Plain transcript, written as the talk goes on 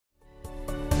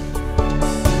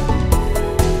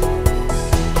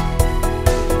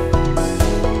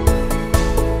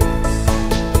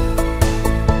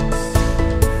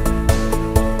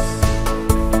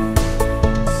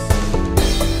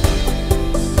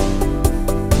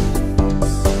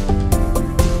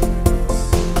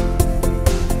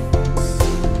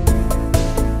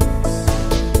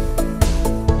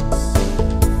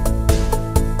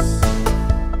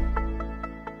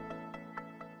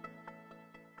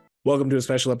Welcome to a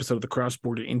special episode of the Cross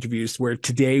Border Interviews, where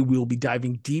today we'll be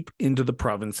diving deep into the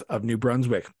province of New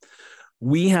Brunswick.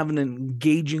 We have an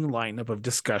engaging lineup of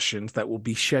discussions that will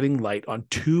be shedding light on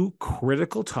two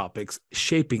critical topics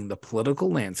shaping the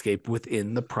political landscape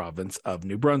within the province of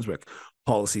New Brunswick: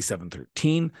 Policy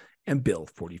 713 and Bill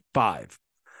 45.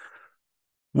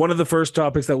 One of the first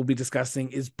topics that we'll be discussing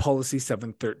is Policy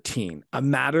 713, a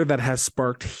matter that has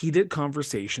sparked heated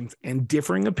conversations and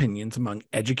differing opinions among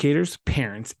educators,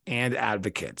 parents, and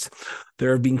advocates.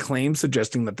 There have been claims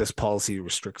suggesting that this policy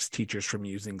restricts teachers from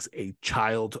using a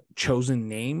child's chosen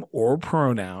name or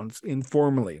pronouns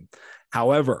informally.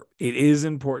 However, it is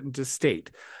important to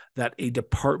state that a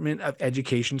Department of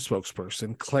Education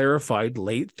spokesperson clarified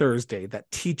late Thursday that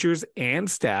teachers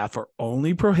and staff are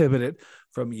only prohibited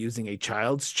from using a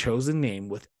child's chosen name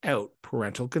without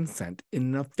parental consent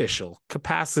in an official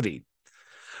capacity.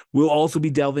 We'll also be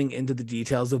delving into the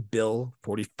details of Bill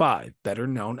 45, better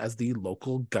known as the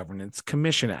Local Governance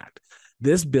Commission Act.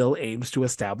 This bill aims to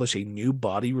establish a new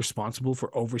body responsible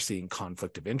for overseeing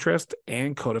conflict of interest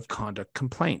and code of conduct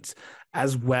complaints,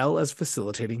 as well as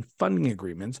facilitating funding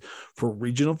agreements for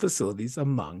regional facilities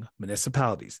among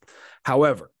municipalities.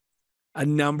 However, a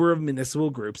number of municipal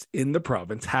groups in the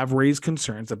province have raised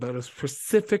concerns about a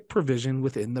specific provision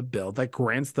within the bill that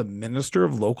grants the Minister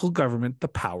of Local Government the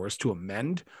powers to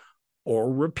amend or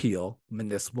repeal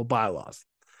municipal bylaws.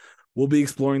 We'll be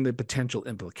exploring the potential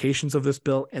implications of this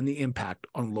bill and the impact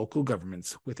on local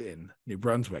governments within New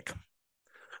Brunswick.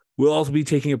 We'll also be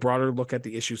taking a broader look at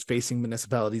the issues facing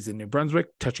municipalities in New Brunswick,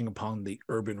 touching upon the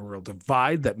urban-rural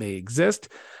divide that may exist.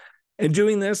 And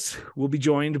doing this, we'll be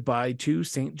joined by two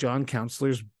St. John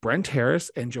councillors, Brent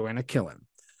Harris and Joanna Killen.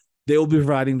 They will be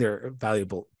providing their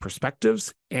valuable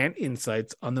perspectives and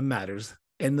insights on the matters,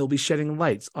 and they'll be shedding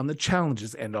lights on the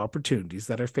challenges and opportunities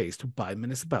that are faced by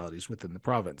municipalities within the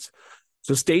province.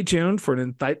 So stay tuned for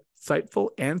an insightful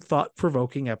and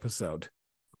thought-provoking episode.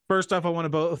 First off, I want to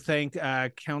both thank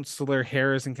Councillor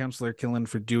Harris and Councillor Killen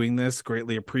for doing this.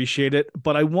 Greatly appreciate it.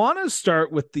 But I want to start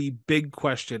with the big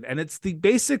question, and it's the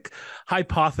basic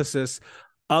hypothesis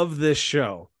of this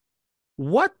show.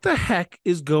 What the heck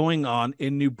is going on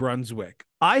in New Brunswick?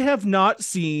 I have not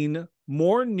seen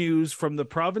more news from the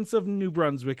province of New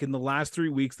Brunswick in the last 3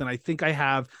 weeks than I think I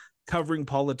have covering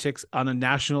politics on a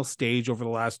national stage over the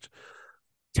last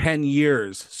 10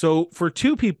 years. So for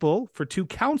two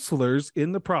councillors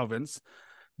in the province,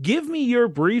 give me your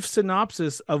brief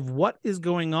synopsis of what is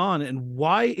going on and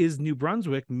why is New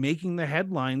Brunswick making the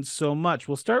headlines so much.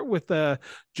 We'll start with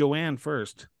Joanne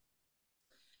first.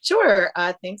 Sure.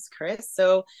 Thanks, Chris.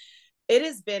 So it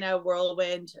has been a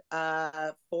whirlwind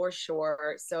for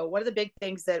sure. So one of the big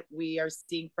things that we are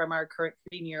seeing from our current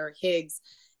premier, Higgs,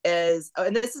 is,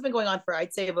 and this has been going on for,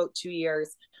 I'd say, about 2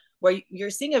 years, where you're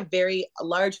seeing a very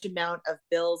large amount of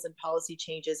bills and policy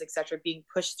changes, et cetera, being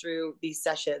pushed through these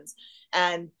sessions.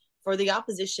 And for the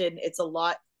opposition, it's a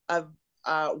lot of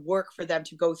work for them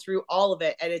to go through all of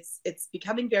it. And it's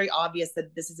becoming very obvious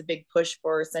that this is a big push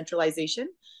for centralization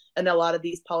and a lot of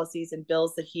these policies and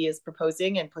bills that he is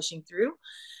proposing and pushing through.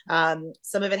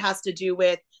 Some of it has to do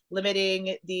with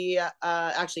limiting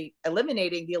actually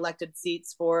eliminating the elected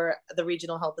seats for the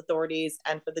regional health authorities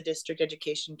and for the district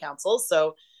education councils.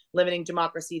 So limiting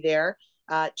democracy there,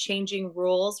 changing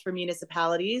rules for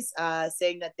municipalities,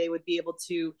 saying that they would be able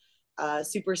to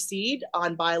supersede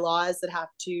on bylaws that have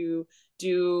to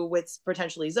do with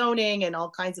potentially zoning and all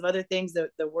kinds of other things.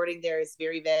 The wording there is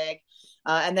very vague.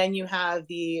 And then you have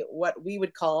what we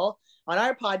would call on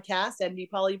our podcast, and we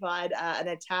Polypod, an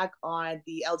attack on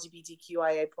the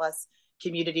LGBTQIA plus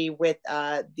community with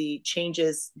the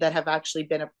changes that have actually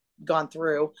been gone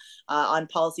through on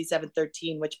Policy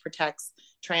 713, which protects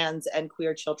trans and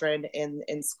queer children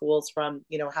in schools from,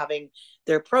 having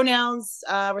their pronouns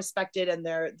respected and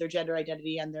their gender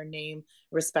identity and their name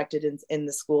respected in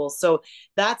the schools. So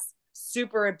that's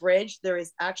super abridged. There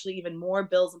is actually even more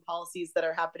bills and policies that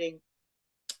are happening,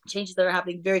 changes that are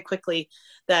happening very quickly,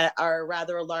 that are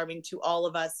rather alarming to all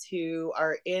of us who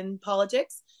are in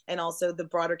politics and also the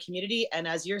broader community. And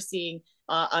as you're seeing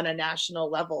on a national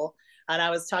level, and I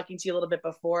was talking to you a little bit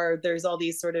before, there's all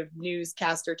these sort of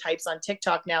newscaster types on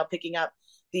TikTok now picking up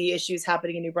the issues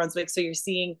happening in New Brunswick. So you're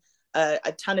seeing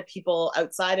a ton of people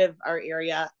outside of our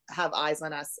area have eyes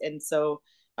on us. And so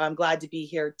I'm glad to be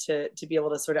here to be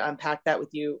able to sort of unpack that with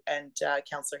you and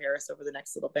Councillor Harris over the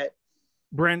next little bit.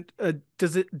 Brent,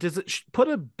 does it put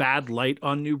a bad light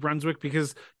on New Brunswick?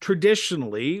 Because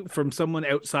traditionally, from someone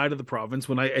outside of the province,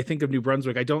 when I think of New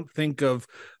Brunswick, I don't think of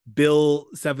Bill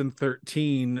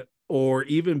 713 or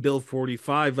even Bill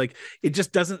 45. Like, it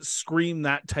just doesn't scream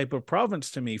that type of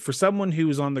province to me. For someone who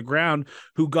was on the ground,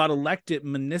 who got elected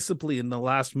municipally in the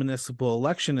last municipal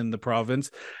election in the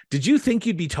province, did you think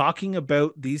you'd be talking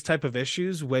about these type of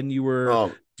issues when you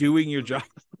were doing your job?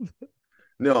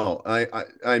 No,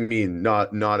 I mean,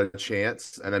 not a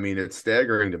chance. And I mean, it's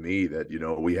staggering to me that,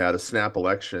 we had a snap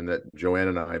election that Joanne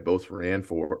and I both ran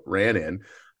in.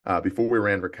 Before we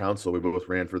ran for council, we both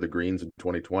ran for the Greens in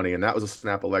 2020. And that was a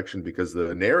snap election because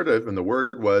the narrative and the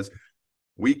word was,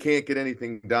 we can't get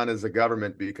anything done as a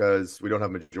government because we don't have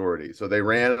majority. So they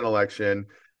ran an election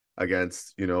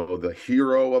against, the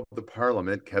hero of the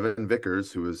parliament, Kevin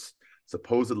Vickers, who was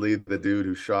supposedly the dude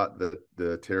who shot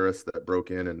the terrorist that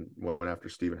broke in and went after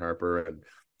Stephen Harper, and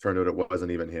turned out it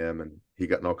wasn't even him, and he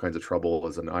got in all kinds of trouble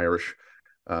as an Irish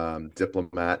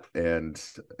diplomat and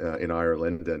in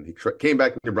Ireland, and he came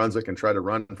back to New Brunswick and tried to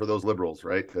run for those Liberals,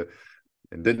 right,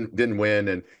 and didn't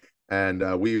win,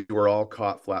 and we were all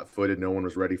caught flat-footed. No one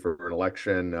was ready for an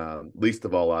election, least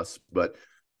of all us, but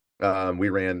we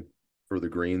ran for the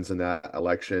Greens in that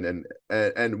election.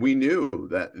 And we knew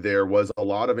that there was a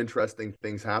lot of interesting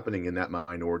things happening in that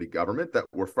minority government that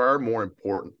were far more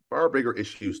important, far bigger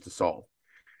issues to solve.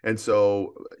 And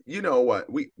so, what,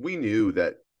 we knew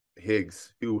that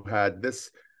Higgs, who had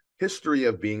this history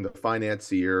of being the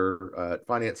financier,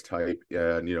 finance type,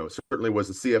 and, certainly was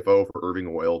the CFO for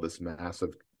Irving Oil, this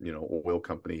massive, oil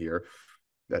company here,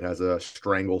 that has a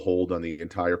stranglehold on the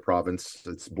entire province.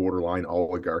 It's borderline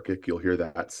oligarchic. You'll hear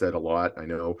that said a lot. I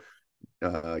know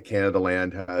Canada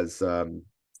Land has a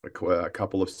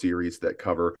couple of series that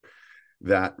cover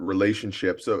that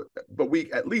relationship. So, but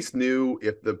we at least knew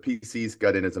if the PCs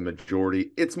got in as a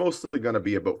majority, it's mostly going to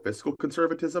be about fiscal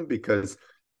conservatism because,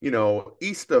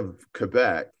 east of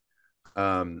Quebec,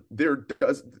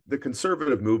 the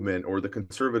conservative movement or the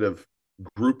conservative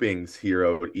groupings here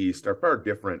out east are far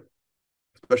different,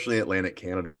 especially in Atlantic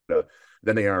Canada,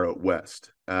 than they are out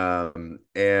west. And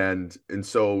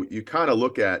so you kind of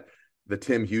look at the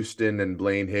Tim Houston and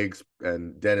Blaine Higgs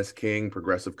and Dennis King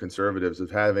progressive conservatives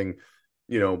as having,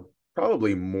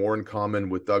 probably more in common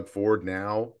with Doug Ford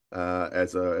now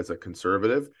as a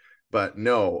conservative. But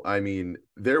no, I mean,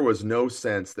 there was no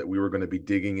sense that we were going to be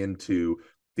digging into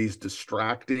these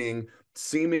distracting,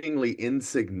 seemingly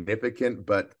insignificant,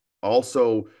 but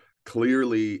also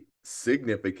clearly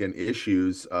significant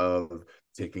issues of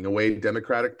taking away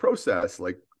democratic process,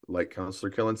 like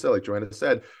Councillor Killen said, like Joanna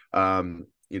said,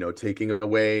 taking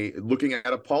away, looking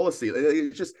at a policy.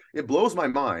 It blows my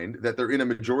mind that they're in a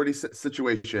majority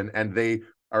situation and they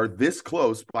are this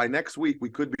close. By next week, we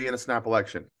could be in a snap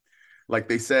election. Like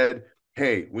they said,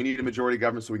 hey, we need a majority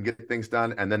government so we can get things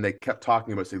done. And then they kept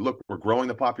talking about, say, look, we're growing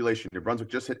the population. New Brunswick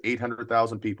just hit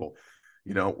 800,000 people.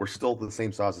 We're still the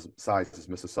same size as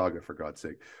Mississauga, for God's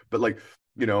sake. But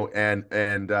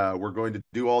and we're going to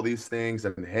do all these things,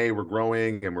 and hey, we're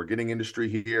growing and we're getting industry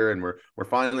here, and we're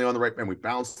finally on the right, and we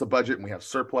balanced the budget and we have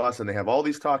surplus, and they have all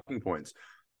these talking points.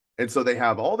 And so they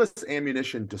have all this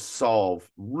ammunition to solve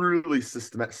really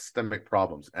systemic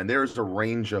problems. And there's a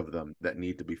range of them that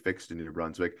need to be fixed in New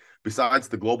Brunswick, besides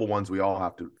the global ones we all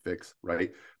have to fix, right?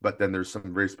 But then there's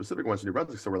some very specific ones in New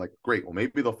Brunswick. So we're like, great, well,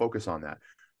 maybe they'll focus on that.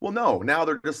 Well, no, now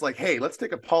they're just like, hey, let's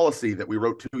take a policy that we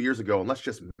wrote 2 years ago and let's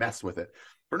just mess with it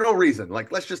for no reason.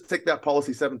 Like, let's just take that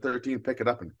policy 713, pick it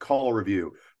up and call a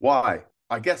review. Why?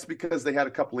 I guess because they had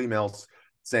a couple emails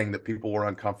saying that people were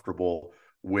uncomfortable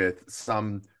with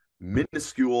some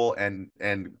minuscule and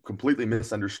completely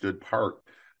misunderstood part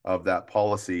of that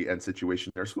policy and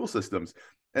situation in their school systems.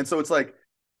 And so it's like,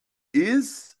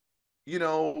 is,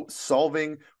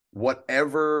 solving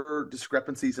whatever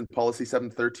discrepancies in policy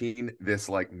 713, this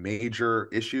like major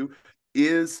issue,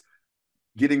 is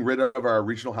getting rid of our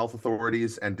regional health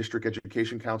authorities and district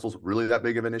education councils really that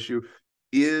big of an issue?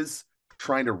 Is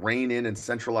trying to rein in and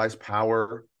centralize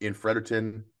power in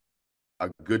Fredericton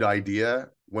a good idea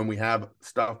when we have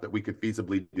stuff that we could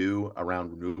feasibly do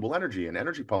around renewable energy and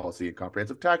energy policy and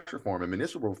comprehensive tax reform and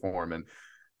municipal reform and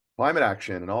climate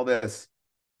action and all this?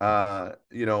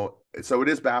 So it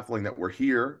is baffling that we're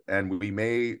here, and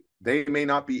they may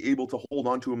not be able to hold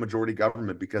on to a majority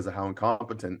government because of how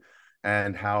incompetent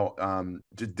and how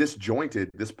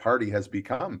disjointed this party has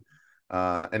become.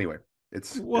 Anyway,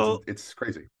 it's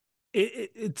crazy.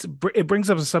 It brings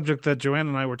up a subject that Joanne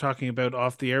and I were talking about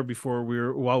off the air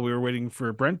while we were waiting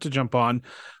for Brent to jump on.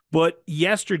 But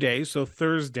yesterday, so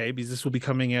Thursday, because this will be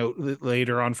coming out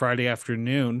later on Friday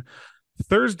afternoon,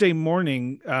 Thursday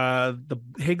morning, the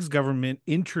Higgs government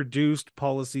introduced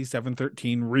policy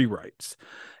 713 rewrites,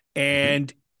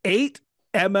 and 8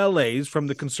 MLAs from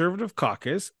the Conservative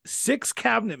caucus, 6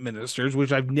 cabinet ministers,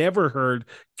 which I've never heard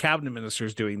cabinet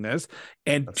ministers doing this,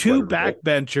 and That's 2 quite a revolt.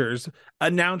 backbenchers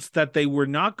announced that they were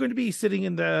not going to be sitting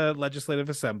in the Legislative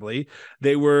Assembly.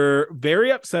 They were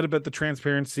very upset about the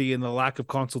transparency and the lack of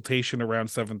consultation around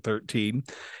 713.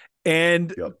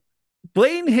 And Yep.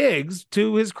 Blaine Higgs,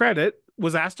 to his credit,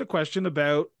 was asked a question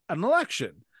about an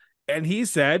election. And he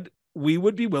said, we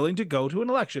would be willing to go to an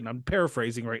election. I'm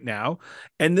paraphrasing right now.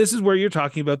 And this is where you're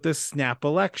talking about this snap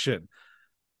election.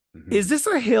 Mm-hmm. Is this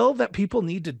a hill that people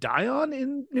need to die on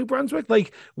in New Brunswick?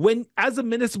 Like, when, as a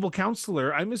municipal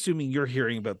councillor, I'm assuming you're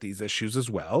hearing about these issues as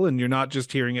well. And you're not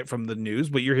just hearing it from the news,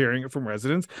 but you're hearing it from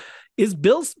residents. Is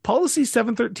Bill's policy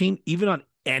 713 even on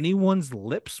anyone's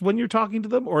lips when you're talking to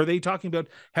them? Or are they talking about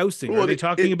housing? Well, are they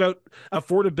talking about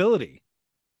affordability?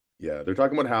 Yeah, they're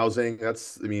talking about housing. I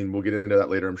mean, we'll get into that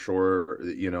later, I'm sure.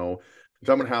 They're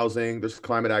talking about housing. There's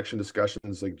climate action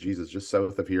discussions. Like, Jesus, just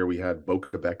south of here, we had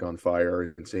Quebec on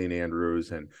fire in St. Andrews.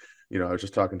 And, I was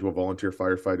just talking to a volunteer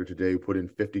firefighter today who put in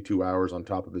 52 hours on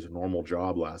top of his normal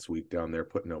job last week down there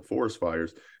putting out forest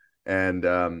fires. And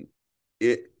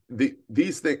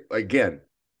these things, again,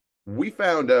 we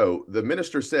found out, the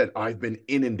minister said, I've been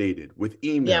inundated with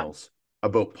emails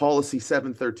about policy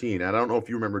 713. I don't know if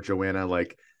you remember, Joanna,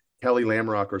 like, Kelly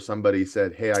Lamrock or somebody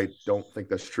said, hey, I don't think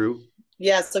that's true.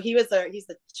 Yeah, so he's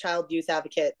the child youth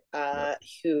advocate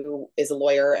who is a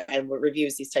lawyer and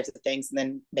reviews these types of things and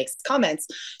then makes comments.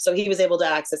 So he was able to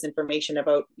access information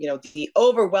about, the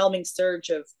overwhelming surge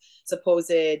of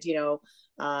supposed,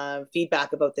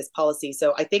 feedback about this policy.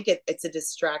 So I think it's a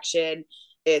distraction.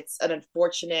 It's an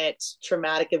unfortunate,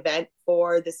 traumatic event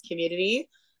for this community.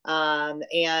 And,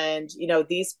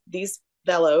 these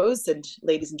fellows and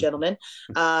ladies and gentlemen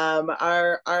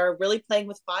are really playing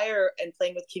with fire and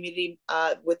playing with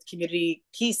community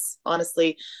peace.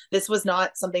 Honestly, this was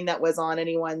not something that was on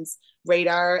anyone's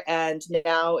radar, and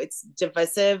now it's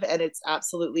divisive and it's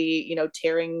absolutely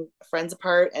tearing friends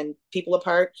apart and people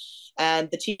apart, and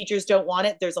the teachers don't want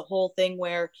it. There's a whole thing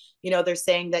where they're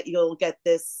saying that you'll get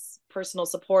this personal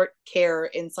support care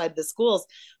inside the schools.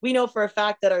 We know for a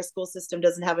fact that our school system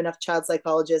doesn't have enough child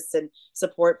psychologists and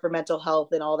support for mental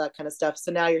health and all that kind of stuff.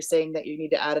 So now you're saying that you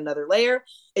need to add another layer.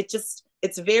 It's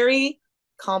very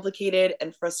complicated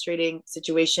and frustrating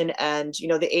situation. And,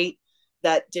 the 8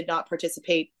 that did not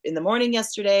participate in the morning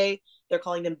yesterday, they're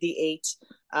calling them the 8.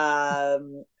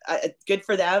 Good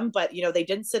for them, but they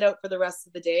didn't sit out for the rest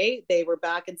of the day. They were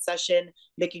back in session,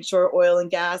 making sure oil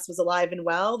and gas was alive and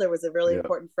well. There was a really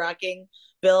important fracking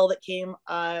bill that came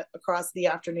across the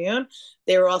afternoon.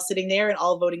 They were all sitting there and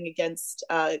all voting against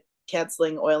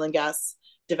canceling oil and gas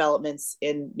developments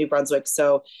in New Brunswick.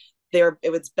 So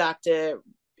it was back to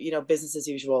business as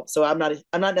usual. So I'm not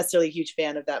necessarily a huge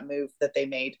fan of that move that they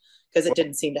made, because it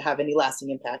didn't seem to have any lasting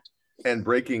impact. And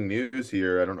breaking news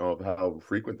here, I don't know how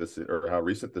frequent this is or how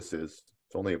recent this is.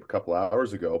 It's only a couple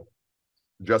hours ago.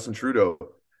 Justin Trudeau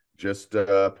just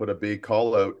put a big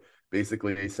call out,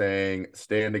 basically saying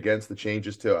stand against the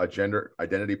changes to a gender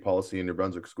identity policy in New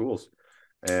Brunswick schools.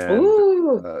 And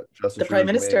Justin, the Prime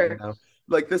Minister.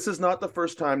 Like, this is not the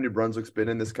first time New Brunswick's been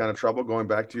in this kind of trouble. Going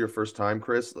back to your first time,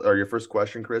 Chris, or your first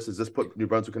question, Chris, does this put New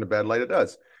Brunswick in a bad light? It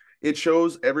does. It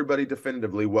shows everybody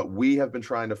definitively what we have been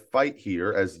trying to fight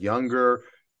here as younger.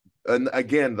 And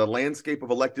again, the landscape of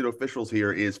elected officials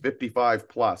here is 55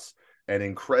 plus and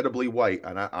incredibly white.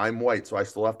 And I'm white, so I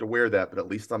still have to wear that, but at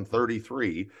least I'm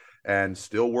 33 and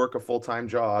still work a full-time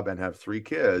job and have 3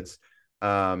 kids.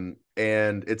 And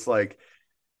it's like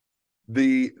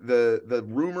the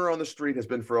rumor on the street has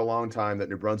been for a long time that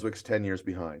New Brunswick's 10 years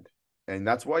behind. And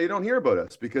that's why you don't hear about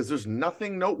us, because there's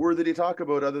nothing noteworthy to talk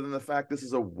about other than the fact this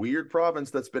is a weird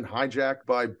province that's been hijacked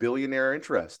by billionaire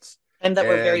interests. And that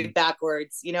we're very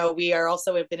backwards. We are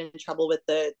also have been in trouble with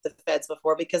the feds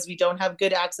before because we don't have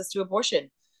good access to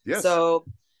abortion. Yes. So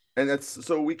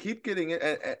we keep getting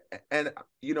it. And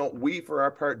we, for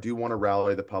our part, do want to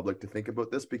rally the public to think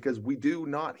about this, because we do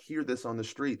not hear this on the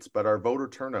streets, but our voter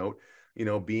turnout,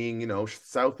 being,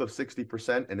 south of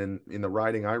 60%, and in the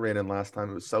riding I ran in last time,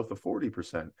 it was south of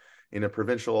 40% in a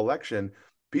provincial election.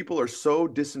 People are so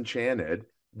disenchanted.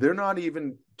 They're not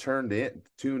even tuned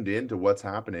in to what's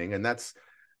happening. And that's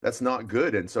not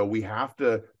good. And so we have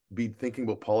to be thinking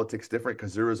about politics different,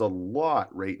 because there is a lot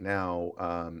right now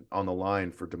on the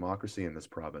line for democracy in this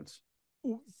province.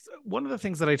 one of the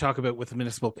things that I talk about with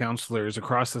municipal councillors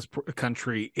across this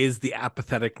country is the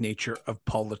apathetic nature of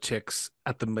politics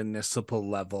at the municipal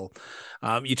level.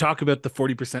 You talk about the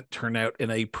 40% turnout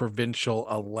in a provincial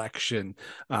election.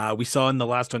 We saw in the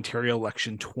last Ontario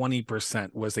election,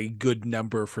 20% was a good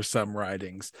number for some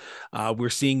ridings. We're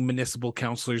seeing municipal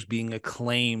councillors being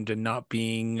acclaimed and not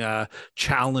being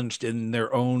challenged in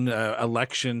their own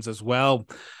elections as well.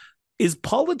 Is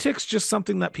politics just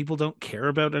something that people don't care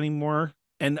about anymore?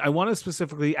 And I want to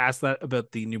specifically ask that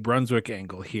about the New Brunswick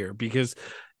angle here, because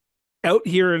out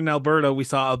here in Alberta, we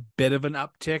saw a bit of an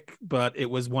uptick, but it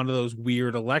was one of those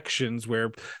weird elections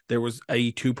where there was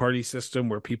a two-party system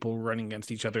where people were running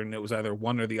against each other, and it was either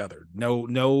one or the other.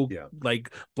 No,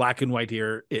 like black and white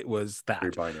here. It was that.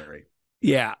 Very binary.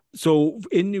 Yeah. So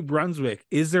in New Brunswick,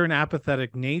 is there an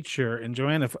apathetic nature? And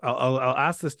Joanne, if I'll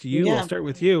ask this to you, I'll start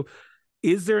with you.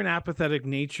 Is there an apathetic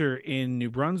nature in New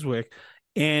Brunswick?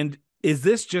 And is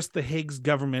this just the Higgs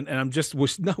government? And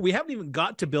we haven't even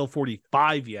got to Bill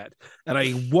 45 yet. And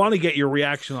I want to get your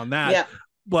reaction on that. Yeah.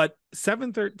 But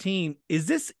 713, is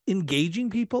this engaging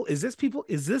people? Is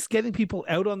this getting people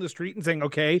out on the street and saying,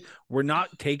 okay, we're not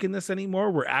taking this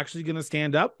anymore, we're actually going to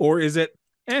stand up? Or is it,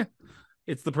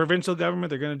 it's the provincial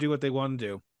government, they're going to do what they want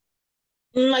to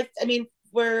do? I mean,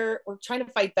 we're trying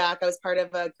to fight back. I was part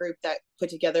of a group that put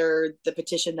together the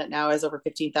petition that now has over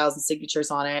 15,000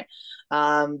 signatures on it,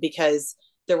 because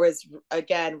there was,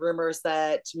 again, rumors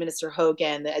that Minister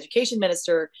Hogan, the education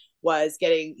minister,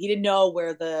 he didn't know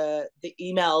where the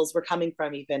emails were coming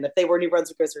from, even if they were New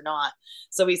Brunswickers or not.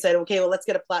 So we said, okay, well, let's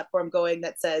get a platform going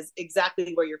that says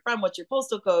exactly where you're from, what's your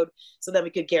postal code, so then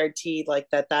we could guarantee like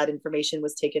that information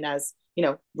was taken as,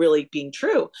 really being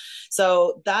true.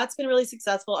 So that's been really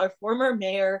successful. Our former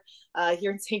mayor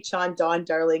here in St. John, Don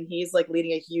Darling, he's like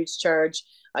leading a huge charge.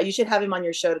 You should have him on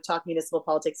your show to talk municipal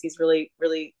politics. He's really,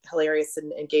 really hilarious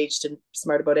and engaged and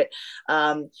smart about it.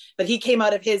 But he came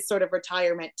out of his sort of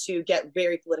retirement to get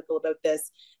very political about this,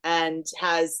 and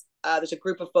there's a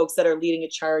group of folks that are leading a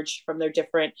charge from their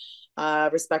different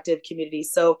respective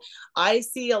communities. So I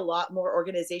see a lot more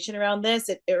organization around this.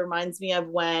 It reminds me of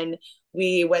when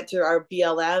we went through our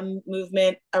BLM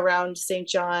movement around St.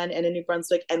 John and in New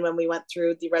Brunswick, and when we went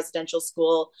through the residential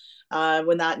school,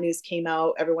 when that news came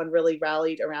out, everyone really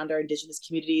rallied around our Indigenous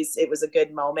communities. It was a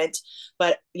good moment.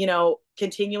 But,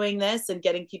 continuing this and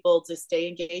getting people to stay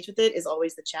engaged with it is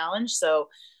always the challenge. So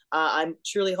I'm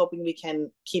truly hoping we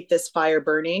can keep this fire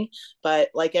burning. But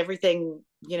like everything,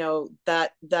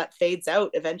 that fades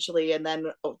out eventually. And then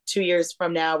 2 years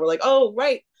from now, we're like, oh,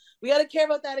 right, we got to care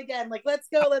about that again. Like, let's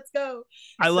go.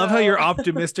 I love how you're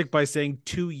optimistic by saying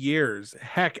 2 years.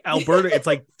 Heck, Alberta, it's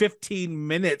like 15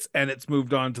 minutes and it's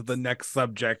moved on to the next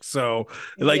subject. So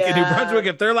like in New Brunswick,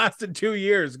 if they're lasting 2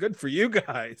 years, good for you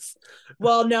guys.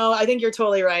 Well, no, I think you're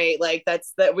totally right. Like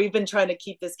that we've been trying to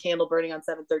keep this candle burning on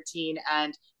 713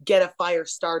 and get a fire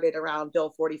started around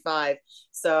Bill 45.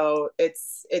 So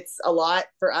it's a lot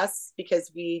for us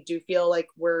because we do feel like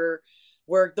we're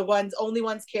the only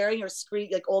ones caring, or scream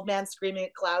like old man screaming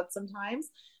at clouds sometimes.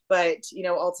 But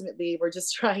ultimately we're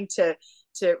just trying to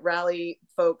rally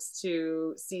folks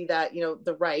to see that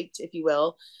the right, if you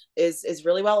will, is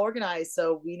really well organized.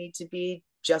 So we need to be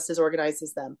just as organized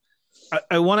as them.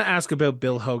 I want to ask about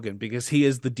Bill Hogan, because he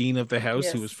is the Dean of the House.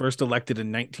 Yes. Who was first elected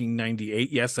in 1998.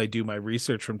 Yes, I do my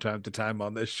research from time to time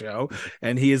on this show.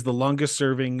 And he is the longest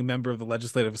serving member of the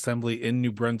Legislative Assembly in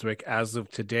New Brunswick as of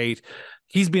to date.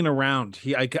 He's been around.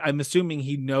 I'm assuming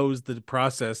he knows the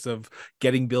process of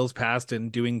getting bills passed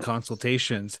and doing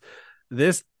consultations.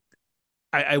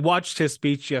 I watched his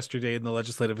speech yesterday in the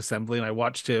Legislative Assembly, and I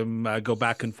watched him go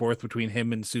back and forth between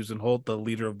him and Susan Holt, the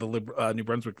leader of the New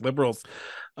Brunswick Liberals.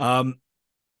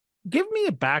 Give me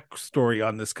a backstory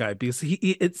on this guy, because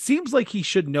it seems like he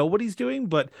should know what he's doing,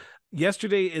 but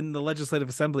yesterday in the Legislative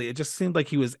Assembly, it just seemed like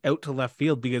he was out to left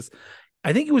field, because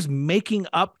I think he was making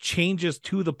up changes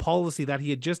to the policy that he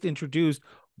had just introduced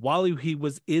while he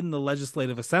was in the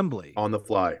Legislative Assembly. On the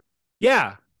fly.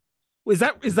 Yeah. Is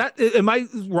that am I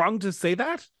wrong to say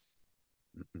that?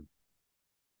 Mm-hmm.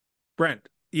 Brent,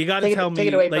 you got to tell me, take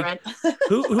it away, like, Brent.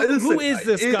 who is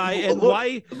this guy, and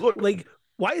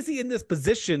why is he in this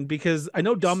position? Because I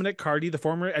know Dominic Cardy, the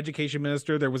former education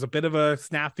minister, there was a bit of a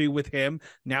snafu with him.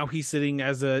 Now he's sitting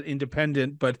as an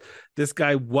independent, but this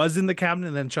guy was in the cabinet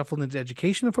and then shuffled into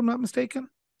education, if I'm not mistaken.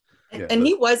 And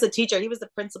he was a teacher. He was the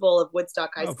principal of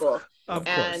Woodstock High School. Of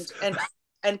course.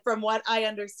 And from what I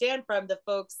understand from the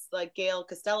folks like Gail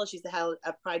Costello, she's the head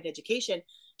of Pride in Education,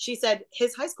 she said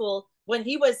his high school, when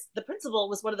he was the principal,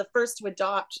 was one of the first to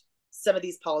adopt some of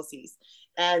these policies.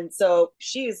 And so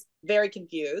she's very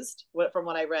confused from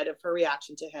what I read of her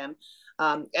reaction to him.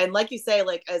 And like you say,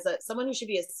 like as someone who should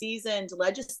be a seasoned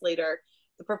legislator,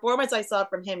 the performance I saw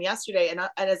from him yesterday, and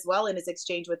as well in his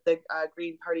exchange with the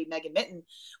Green Party Megan Mitton,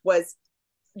 was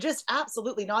just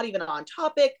absolutely not even on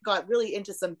topic. Got really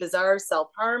into some bizarre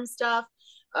self-harm stuff.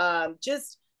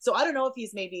 Just so I don't know if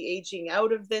he's maybe aging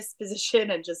out of this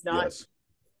position and just not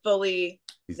fully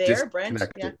He's there.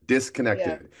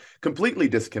 disconnected, completely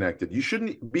disconnected. You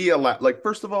shouldn't be allowed. Like,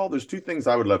 first of all, there's two things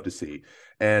I would love to see,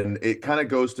 and it kind of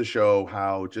goes to show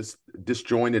how just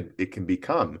disjointed it can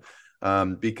become,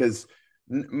 because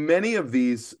many of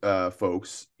these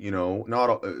folks,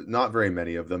 not very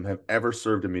many of them have ever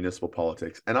served in municipal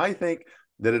politics, and I think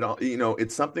that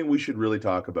it's something we should really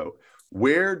talk about.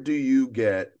 Where do you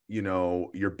get,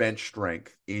 your bench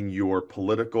strength in your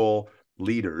political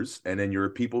leaders and in your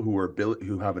people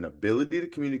who have an ability to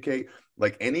communicate,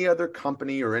 like any other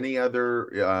company or any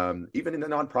other, even in the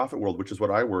nonprofit world, which is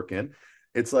what I work in?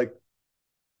 It's like,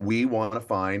 we want to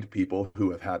find people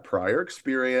who have had prior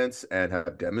experience and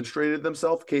have demonstrated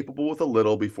themselves capable with a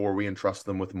little before we entrust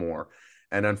them with more.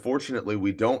 And unfortunately,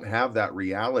 we don't have that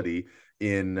reality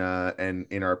in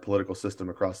our political system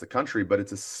across the country, but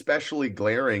it's especially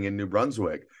glaring in New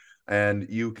Brunswick. And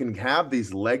you can have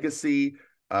these legacy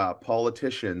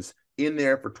politicians in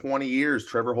there for 20 years.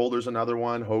 Trevor Holder's another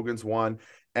one, Hogan's one,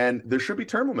 and there should be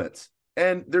term limits.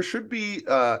 And there should be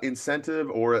incentive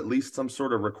or at least some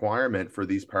sort of requirement for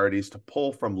these parties to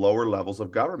pull from lower levels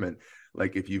of government.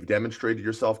 Like, if you've demonstrated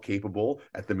yourself capable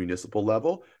at the municipal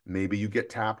level, maybe you get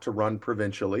tapped to run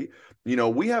provincially.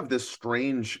 We have this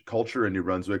strange culture in New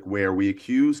Brunswick where we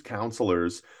accuse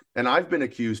councillors, and I've been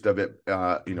accused of it,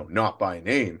 not by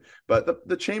name, but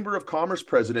the Chamber of Commerce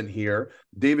president here,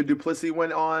 David Duplessis,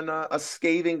 went on a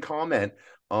scathing comment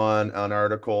on an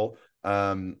article,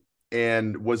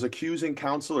 and was accusing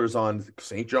councillors on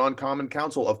St. John Common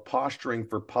Council of posturing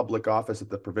for public office at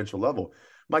the provincial level.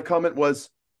 My comment was,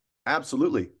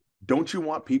 absolutely. Don't you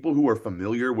want people who are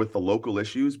familiar with the local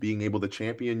issues being able to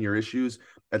champion your issues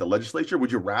at the legislature?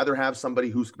 Would you rather have somebody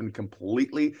who's been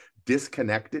completely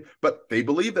disconnected? But they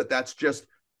believe that that's just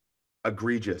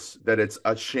egregious, that it's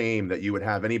a shame that you would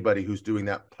have anybody who's doing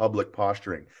that public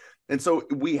posturing. And so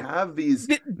we have these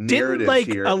narratives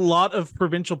here. A lot of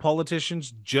provincial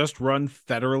politicians just run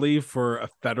federally for a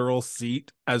federal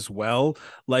seat as well.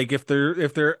 Like, if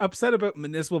they're upset about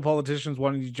municipal politicians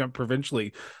wanting to jump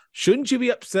provincially, shouldn't you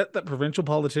be upset that provincial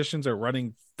politicians are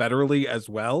running federally as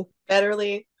well?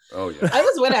 Federally. Oh yeah. I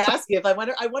was going to ask you I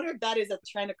wonder if that is a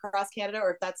trend across Canada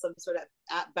or if that's some sort of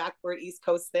backward East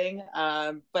Coast thing.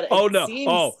 But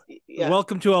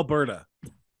welcome to Alberta.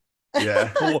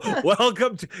 Yeah.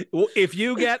 Welcome to, if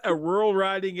you get a rural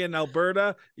riding in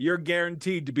Alberta, you're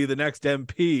guaranteed to be the next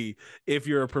MP if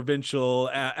you're a provincial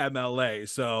MLA.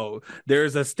 So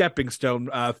there's a stepping stone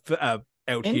out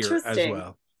here as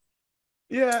well.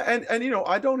 Yeah, and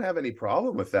I don't have any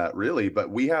problem with that, really, but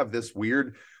we have this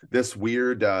weird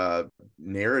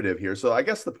narrative here. So I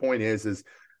guess the point is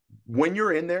when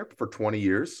you're in there for 20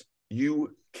 years,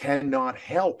 you cannot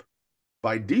help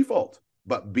by default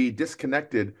but be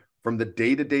disconnected from the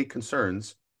day-to-day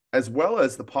concerns as well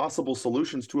as the possible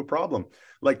solutions to a problem.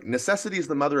 Like, necessity is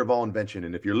the mother of all invention.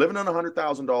 And if you're living on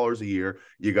 $100,000 a year,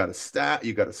 you got a staff,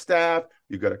 you got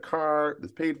a car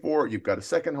that's paid for, you've got a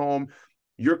second home,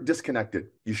 you're disconnected.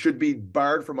 You should be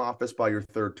barred from office by your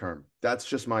third term. That's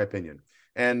just my opinion.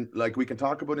 And like, we can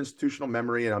talk about institutional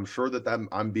memory, and I'm sure that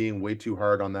I'm being way too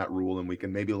hard on that rule, and we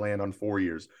can maybe land on 4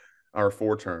 years or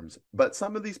 4 terms. But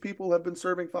some of these people have been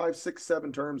serving 5, 6,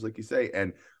 7 terms, like you say,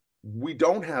 and we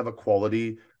don't have a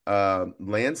quality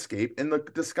landscape, and the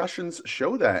discussions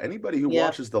show that. Anybody who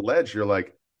watches The Ledge, you're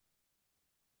like,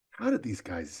 how did these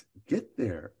guys get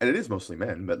there? And it is mostly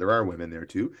men, but there are women there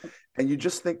too. And you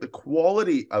just think the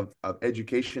quality of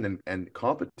education and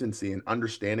competency and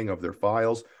understanding of their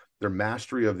files, their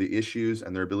mastery of the issues,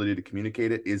 and their ability to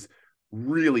communicate it is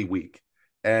really weak.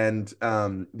 And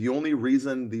the only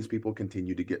reason these people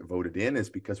continue to get voted in is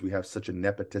because we have such a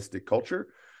nepotistic culture.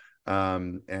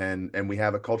 And we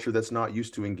have a culture that's not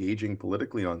used to engaging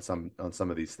politically on some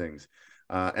of these things.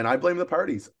 And I blame the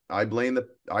parties. I blame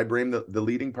the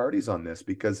leading parties on this,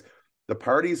 because the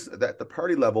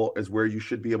party level is where you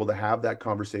should be able to have that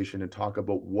conversation and talk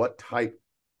about what type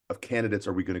of candidates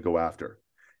are we going to go after.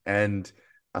 And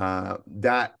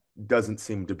that doesn't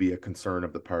seem to be a concern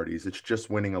of the parties. It's just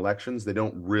winning elections. They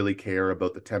don't really care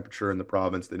about the temperature in the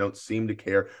province. They don't seem to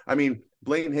care. I mean,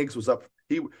 Blaine Higgs was up.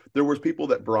 There was people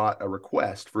that brought a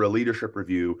request for a leadership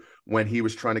review when he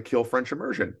was trying to kill French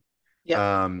immersion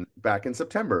back in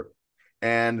September,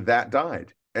 and that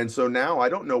died. And so now I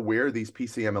don't know where these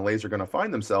PCMLAs are going to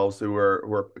find themselves who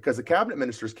are because the cabinet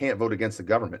ministers can't vote against the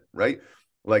government, right?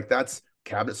 Like that's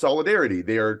cabinet solidarity.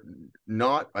 They are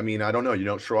not, I mean, I don't know. You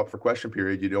don't show up for question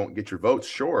period. You don't get your votes,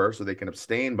 sure. So they can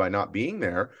abstain by not being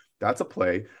there. That's a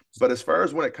play. But as far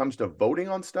as when it comes to voting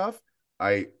on stuff,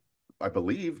 I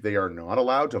believe they are not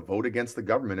allowed to vote against the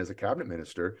government as a cabinet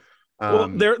minister. Well,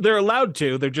 they're allowed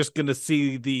to. They're just going to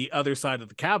see the other side of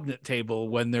the cabinet table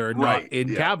when they're not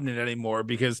in cabinet anymore,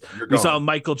 because we saw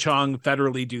Michael Chong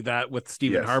federally do that with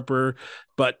Stephen Harper.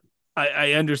 But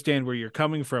I understand where you're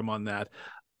coming from on that.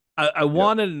 I'm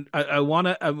going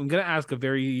to ask a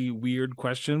very weird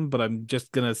question, but I'm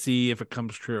just going to see if it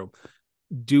comes true.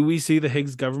 Do we see the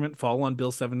Higgs government fall on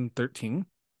Bill 713?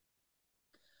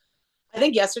 I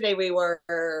think yesterday we were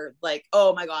like,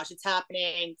 oh my gosh, it's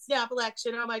happening. Snap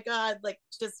election. Oh my God. Like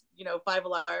just, 5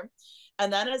 alarm.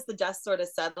 And then as the dust sort of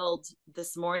settled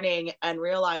this morning and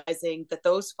realizing that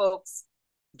those folks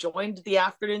joined the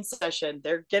afternoon session,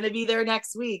 they're going to be there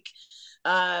next week.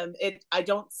 I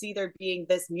don't see there being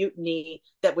this mutiny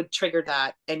that would trigger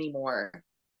that anymore.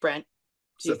 Brent?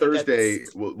 So Thursday,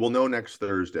 we'll know next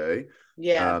Thursday.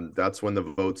 Yeah. That's when the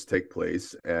votes take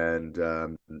place. And,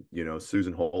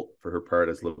 Susan Holt, for her part,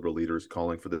 as Liberal leader, is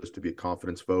calling for this to be a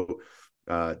confidence vote.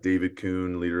 David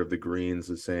Kuhn, leader of the Greens,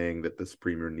 is saying that this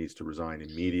premier needs to resign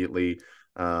immediately.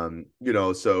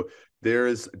 So there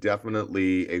is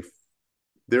definitely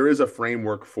there is a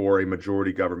framework for a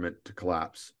majority government to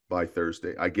collapse by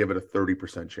Thursday. I give it a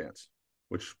 30% chance,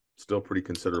 which is still pretty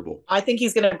considerable. I think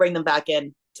he's going to bring them back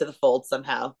in to the fold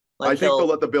somehow. I think they'll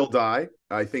let the bill die.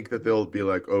 I think that they'll be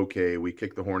like, okay, we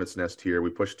kicked the hornet's nest here. We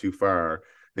pushed too far.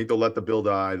 I think they'll let the bill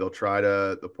die. They'll try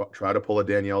to pull a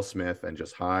Danielle Smith and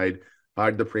just hide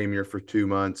the premier for 2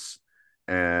 months,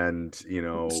 and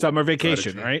summer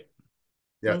vacation, right?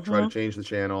 Yeah, try to change the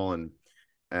channel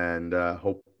and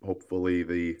hopefully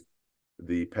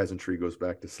the peasantry goes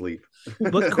back to sleep.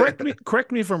 But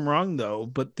correct me if I'm wrong though,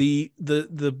 but the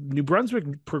New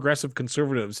Brunswick Progressive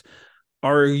Conservatives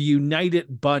are a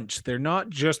united bunch. They're not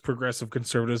just progressive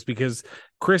conservatives, because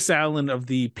Chris Allen of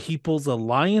the People's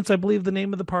Alliance, I believe the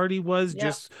name of the party was,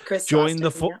 just joined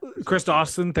Chris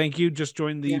Austin, thank you, just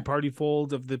joined the party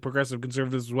fold of the Progressive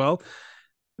Conservatives as well.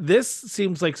 This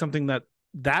seems like something that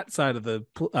side of the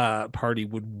party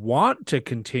would want to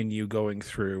continue going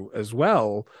through as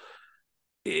well.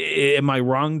 Am I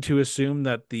wrong to assume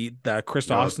that the Chris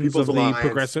Austins of the Alliance,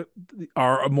 Progressive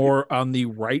are more on the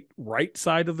right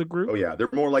side of the group? Oh yeah, they're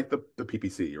more like the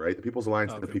PPC, right? The People's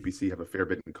Alliance and the PPC have a fair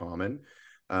bit in common.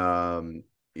 And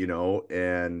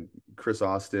Chris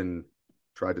Austin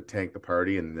tried to tank the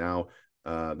party, and now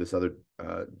this other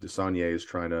Desaulniers is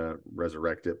trying to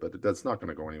resurrect it, but that's not going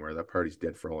to go anywhere. That party's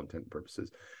dead for all intent and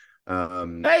purposes.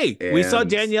 We saw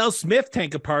Danielle Smith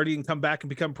tank a party and come back and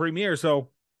become premier, so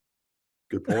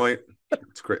good point.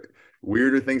 It's great.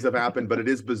 Weirder things have happened, but it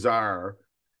is bizarre.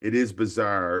 It is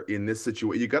bizarre in this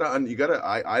situation.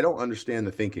 I don't understand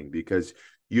the thinking, because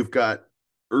you've got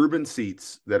urban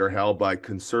seats that are held by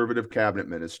conservative cabinet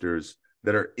ministers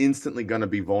that are instantly going to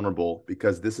be vulnerable,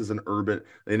 because this is in an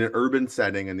urban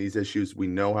setting, and these issues, we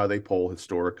know how they poll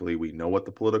historically. We know what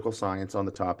the political science on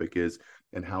the topic is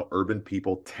and how urban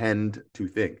people tend to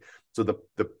think. So the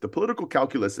political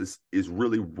calculus is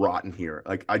really rotten here.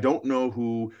 Like, I don't know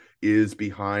who is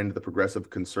behind the progressive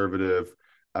conservative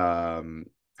kind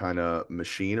of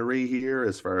machinery here,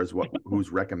 as far as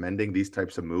who's recommending these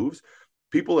types of moves.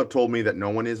 People have told me that no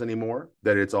one is anymore,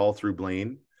 that it's all through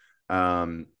Blaine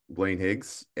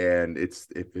Higgs, and if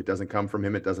it doesn't come from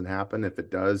him, it doesn't happen. If it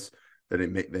does,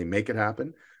 then they make it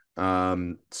happen.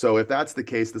 So if that's the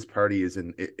case, this party is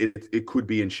it could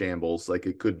be in shambles. Like,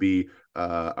 it could be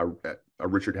a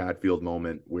Richard Hadfield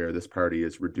moment where this party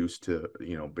is reduced to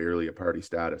barely a party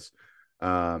status.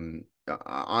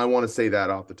 I want to say that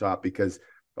off the top, because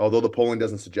although the polling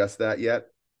doesn't suggest that yet,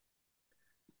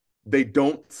 they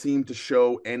don't seem to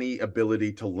show any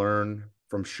ability to learn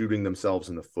from shooting themselves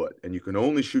in the foot, and you can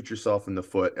only shoot yourself in the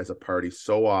foot as a party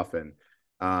so often.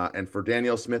 And for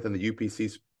Danielle Smith and the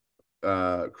UPC's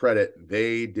credit,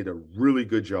 they did a really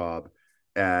good job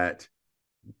at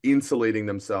insulating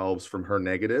themselves from her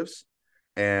negatives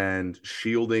and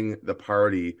shielding the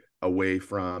party away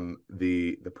from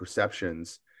the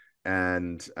perceptions.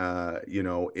 And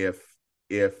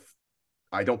if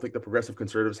I don't think the progressive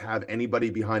conservatives have anybody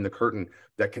behind the curtain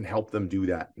that can help them do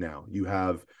that now. You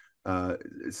have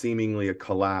seemingly a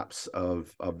collapse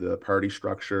of the party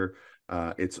structure.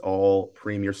 It's all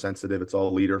premier sensitive. It's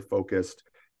all leader focused.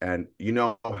 And you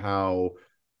know how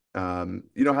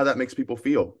that makes people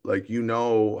feel. Like,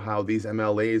 how these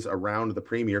MLAs around the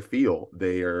premier feel.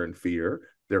 They are in fear.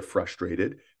 they're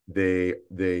frustrated. They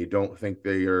don't think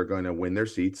they are going to win their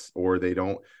seats, or they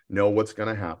don't know what's going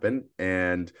to happen.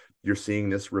 And you're seeing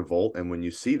this revolt. And when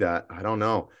you see that, I don't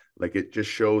know, like, it just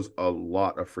shows a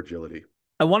lot of fragility.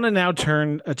 I want to now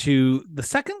turn to the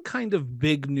second kind of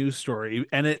big news story,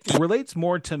 and it relates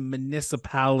more to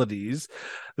municipalities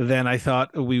than I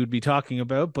thought we would be talking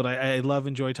about. But I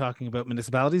enjoy talking about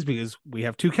municipalities because we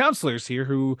have two councillors here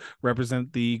who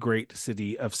represent the great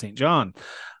city of St. John.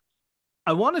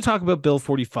 I want to talk about Bill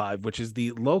 45, which is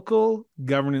the Local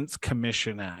Governance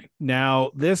Commission Act.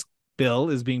 Now, this bill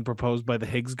is being proposed by the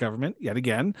Higgs government yet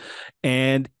again,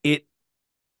 and it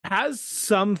has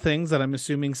some things that I'm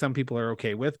assuming some people are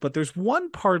okay with, but there's one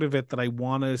part of it that I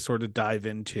want to sort of dive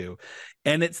into,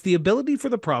 and it's the ability for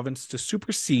the province to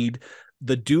supersede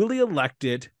the duly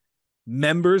elected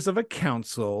members of a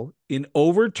council in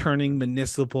overturning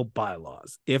municipal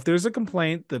bylaws. If there's a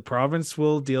complaint, the province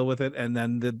will deal with it, and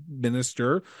then the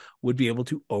minister would be able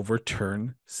to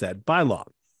overturn said bylaw.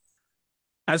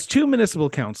 As two municipal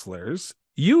councillors,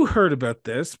 you heard about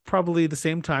this probably the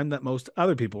same time that most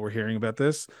other people were hearing about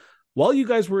this while you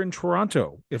guys were in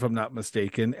Toronto, if I'm not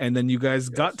mistaken. And then you guys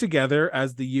got together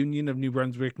as the Union of New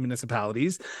Brunswick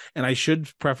Municipalities. And I should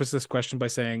preface this question by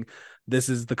saying this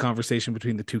is the conversation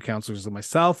between the two councillors and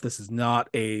myself. This is not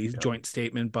a joint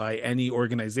statement by any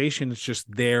organization. It's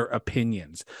just their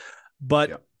opinions.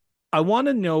 But I want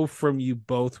to know from you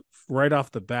both right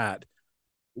off the bat,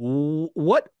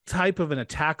 what type of an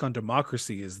attack on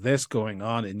democracy is this going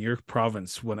on in your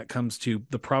province when it comes to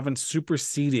the province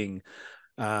superseding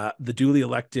the duly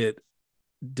elected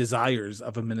desires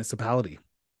of a municipality?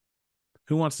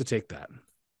 Who wants to take that?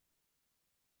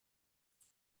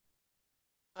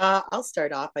 I'll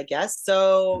start off, I guess.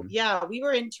 So yeah, we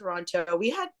were in Toronto.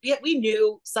 We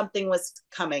knew something was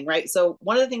coming, right? So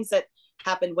one of the things that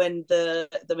happened when the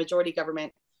majority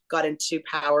government got into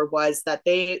power was that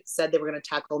they said they were going to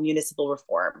tackle municipal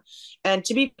reform. And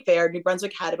to be fair, New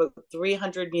Brunswick had about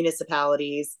 300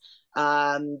 municipalities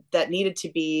that needed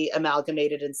to be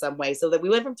amalgamated in some way, so that we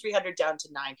went from 300 down to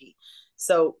 90.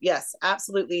 So yes,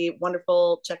 absolutely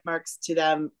wonderful check marks to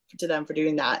them for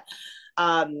doing that.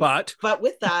 But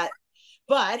with that,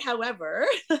 however,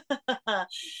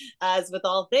 as with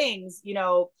all things,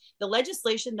 the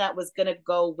legislation that was going to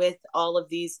go with all of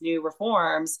these new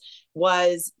reforms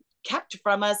was kept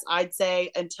from us, I'd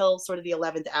say, until sort of the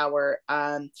 11th hour,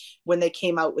 when they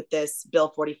came out with this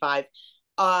Bill 45.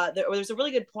 There was a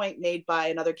really good point made by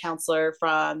another councillor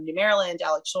from New Maryland,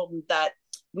 Alex Schulten, that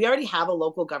we already have a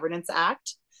local governance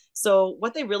act. So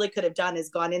what they really could have done is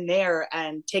gone in there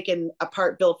and taken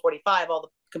apart Bill 45, all the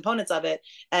components of it,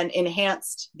 and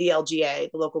enhanced the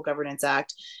LGA, the Local Governance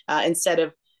Act, instead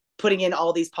of putting in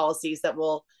all these policies that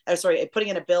putting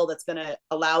in a bill that's going to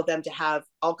allow them to have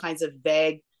all kinds of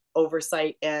vague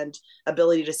oversight and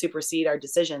ability to supersede our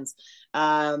decisions.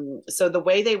 So the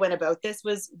way they went about this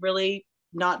was really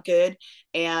not good,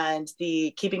 and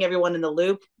the keeping everyone in the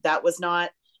loop, that was not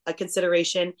a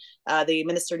consideration. The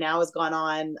minister now has gone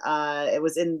on, it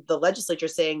was in the legislature,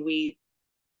 saying we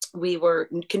were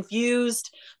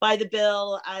confused by the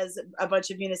bill as a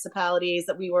bunch of municipalities,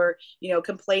 that we were,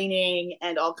 complaining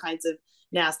and all kinds of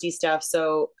nasty stuff.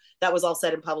 So that was all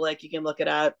said in public. You can look it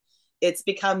up. It's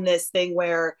become this thing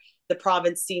where the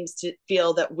province seems to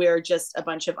feel that we're just a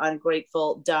bunch of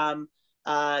ungrateful, dumb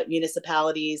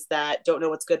municipalities that don't know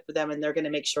what's good for them, and they're going to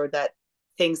make sure that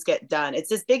things get done. It's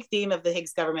this big theme of the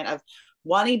Higgs government of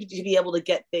wanting to be able to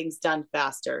get things done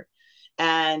faster.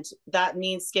 And that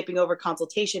means skipping over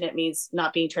consultation. It means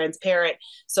not being transparent.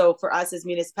 So for us as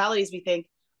municipalities, we think,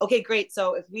 okay, great.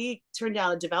 So if we turn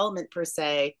down a development per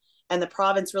se, and the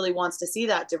province really wants to see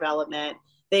that development,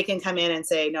 they can come in and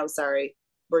say, no, sorry,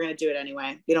 we're going to do it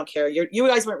anyway. We don't care. You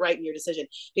guys weren't right in your decision.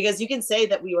 Because you can say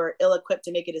that we were ill-equipped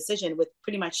to make a decision with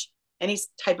pretty much any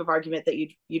type of argument that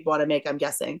you'd want to make, I'm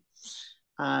guessing.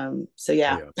 So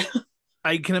yeah.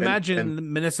 I can imagine the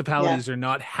municipalities are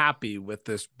not happy with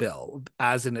this bill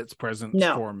as in its present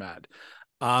format.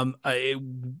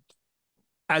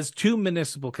 As two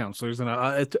municipal councillors,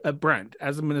 and Brent,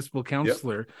 as a municipal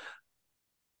councillor,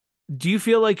 do you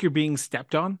feel like you're being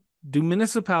stepped on? Do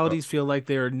municipalities feel like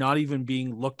they're not even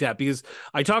being looked at? Because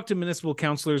I talk to municipal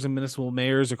councillors and municipal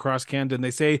mayors across Canada, and they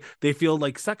say they feel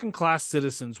like second-class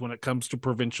citizens when it comes to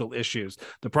provincial issues.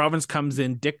 The province comes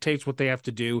in, dictates what they have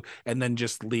to do, and then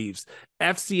just leaves.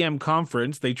 FCM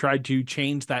conference, they tried to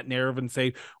change that narrative and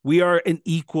say, we are an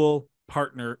equal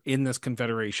partner in this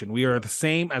confederation. We are the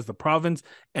same as the province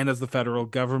and as the federal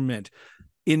government.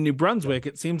 In New Brunswick,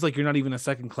 it seems like you're not even a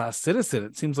second-class citizen.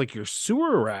 It seems like you're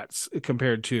sewer rats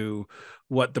compared to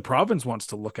what the province wants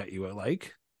to look at you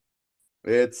like.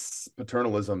 It's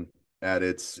paternalism at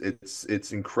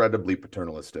it's incredibly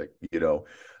paternalistic,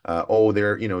 oh,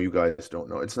 they're, you guys don't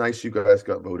know. It's nice you guys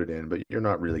got voted in, but you're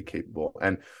not really capable.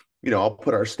 And I'll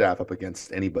put our staff up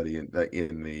against anybody in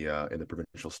the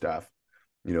provincial staff.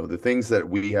 The things that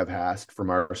we have asked from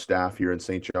our staff here in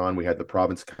St. John, we had the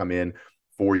province come in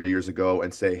 4 years ago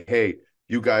and say, hey,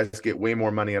 you guys get way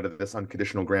more money out of this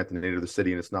unconditional grant than any of the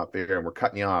city, and it's not fair, and we're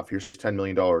cutting you off. Here's $10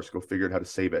 million. Go figure out how to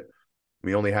save it.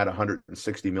 We only had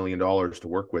 $160 million to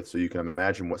work with. So you can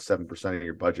imagine what 7% of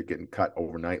your budget getting cut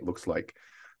overnight looks like,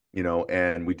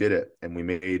 and we did it. And we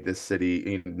made this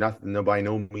city, nothing, no, by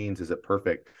no means is it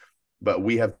perfect, but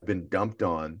we have been dumped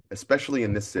on, especially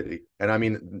in this city. And I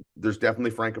mean, there's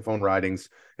definitely Francophone ridings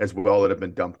as well that have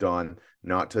been dumped on,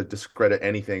 not to discredit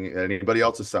anything anybody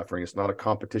else is suffering. It's not a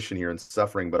competition here in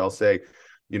suffering, but I'll say,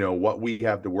 what we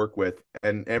have to work with,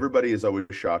 and everybody is always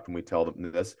shocked when we tell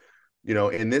them this,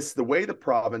 the way the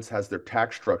province has their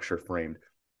tax structure framed,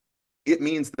 it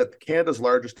means that Canada's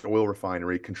largest oil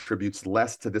refinery contributes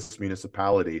less to this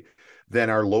municipality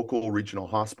than our local regional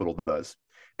hospital does.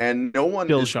 And no one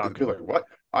Still is shocked. like, what?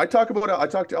 I talk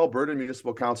to Alberta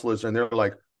municipal councillors, and they're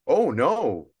like, oh,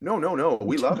 no.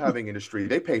 We love having industry.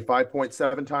 They pay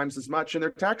 5.7 times as much in their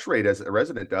tax rate as a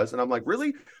resident does. And I'm like,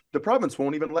 really? The province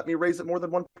won't even let me raise it more than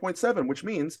 1.7, which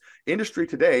means industry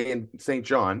today in St.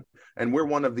 John, and we're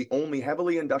one of the only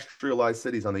heavily industrialized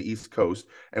cities on the East Coast,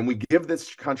 and we give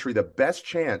this country the best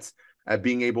chance at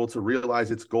being able to realize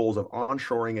its goals of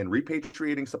onshoring and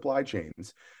repatriating supply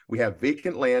chains. We have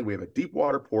vacant land. We have a deep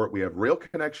water port. We have rail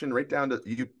connection right down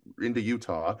to into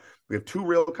Utah. We have 2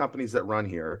 rail companies that run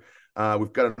here.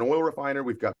 We've got an oil refiner.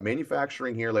 We've got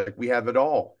manufacturing here. Like, we have it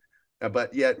all.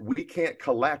 But yet we can't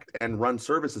collect and run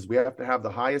services. We have to have the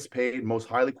highest paid, most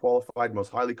highly qualified,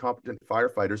 most highly competent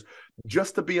firefighters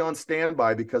just to be on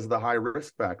standby because of the high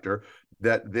risk factor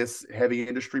that this heavy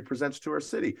industry presents to our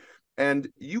city. And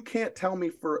you can't tell me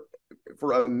for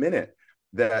a minute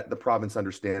that the province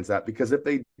understands that, because if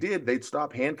they did, they'd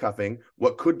stop handcuffing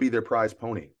what could be their prize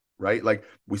pony, right? Like,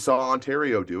 we saw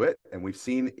Ontario do it, and we've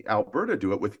seen Alberta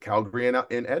do it with Calgary and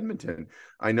Edmonton.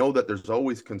 I know that there's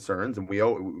always concerns, and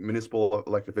municipal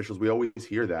elected officials, we always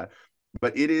hear that,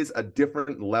 but it is a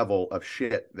different level of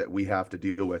shit that we have to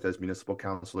deal with as municipal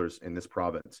councillors in this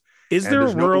province. Is there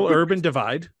a rural-urban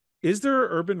divide? Is there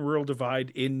an urban-rural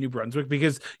divide in New Brunswick?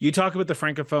 Because you talk about the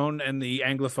Francophone and the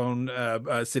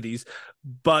Anglophone cities,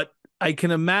 but I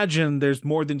can imagine there's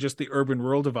more than just the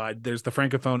urban-rural divide. There's the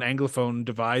Francophone-Anglophone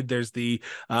divide. There's the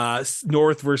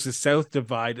North versus South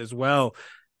divide as well.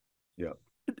 Yeah.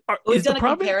 We've done a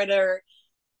comparator.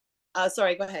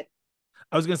 Sorry, go ahead.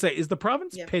 I was going to say, is the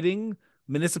province pitting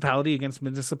municipality against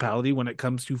municipality when it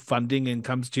comes to funding and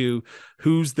comes to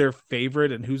who's their favorite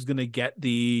and who's going to get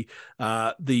the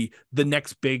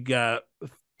next big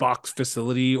box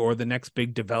facility or the next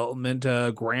big development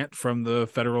grant from the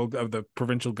the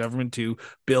provincial government to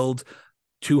build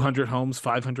 200 homes,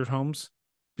 500 homes?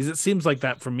 Because it seems like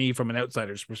that for me from an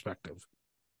outsider's perspective.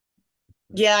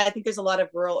 Yeah, I think there's a lot of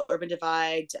rural-urban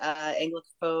divide,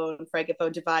 Anglophone,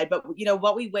 Francophone divide. But,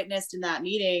 what we witnessed in that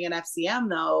meeting in FCM,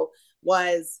 though,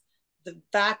 was the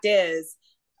fact is,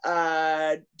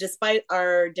 despite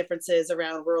our differences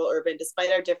around rural-urban,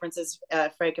 despite our differences,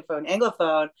 Francophone,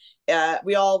 Anglophone,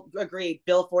 we all agreed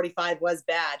Bill 45 was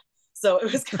bad. So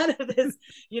it was kind of this,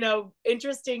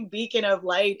 interesting beacon of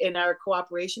light in our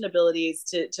cooperation abilities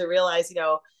to realize,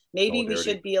 maybe we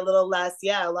should be a little less,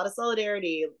 a lot of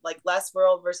solidarity, like less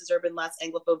rural versus urban, less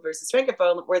Anglophone versus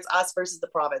Francophone, where it's us versus the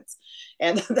province.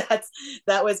 And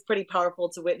that was pretty powerful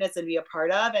to witness and be a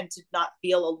part of, and to not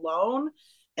feel alone.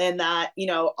 And that,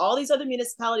 all these other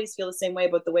municipalities feel the same way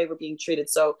about the way we're being treated.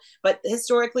 So, but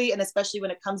historically, and especially when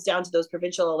it comes down to those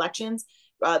provincial elections,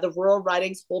 the rural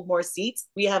ridings hold more seats.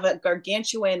 We have a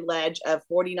gargantuan ledge of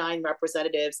 49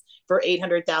 representatives for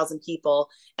 800,000 people.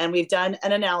 And we've done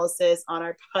an analysis on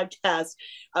our podcast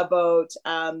about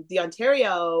the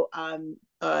Ontario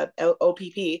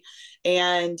OPP,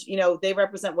 and they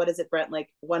represent, what is it, Brent, like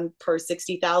 1 per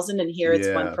 60,000, and here it's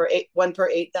 1 per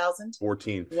 8,000.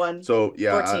 14. One. So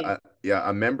 14.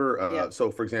 A member. So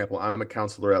for example, I'm a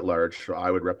councillor at large, so I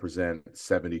would represent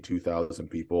 72,000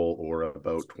 people, or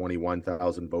about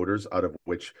 21,000 voters, out of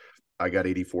which I got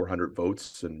 8,400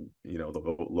 votes, and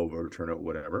the low voter turnout,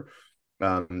 whatever.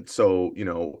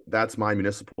 So that's my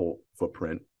municipal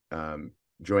footprint.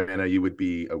 Joanna, you would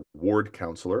be a ward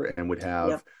councillor and would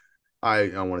have, I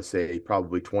want to say,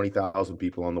 probably 20,000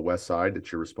 people on the west side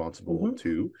that you're responsible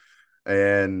to.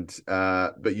 And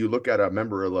but you look at a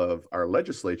member of our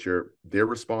legislature, they're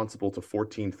responsible to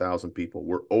 14,000 people.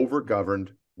 We're overgoverned,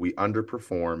 we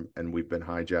underperform, and we've been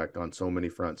hijacked on so many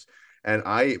fronts. And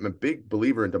I am a big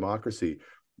believer in democracy,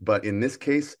 but in this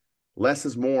case, less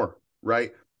is more,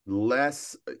 right?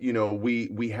 Less,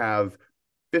 we have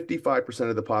 55%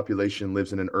 of the population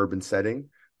lives in an urban setting,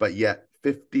 but yet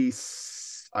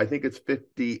I think it's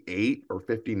 58 or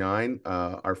 59.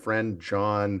 Our friend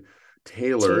John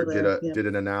Taylor did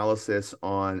an analysis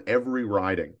on every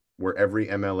riding where every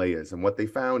MLA is. And what they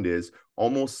found is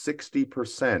almost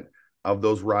 60% of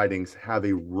those ridings have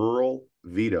a rural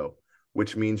veto,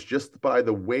 which means just by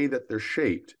the way that they're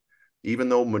shaped, even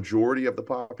though majority of the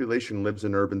population lives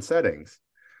in urban settings.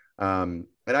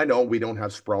 And I know we don't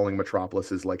have sprawling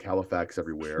metropolises like Halifax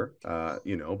everywhere, but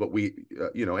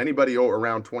anybody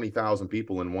around 20,000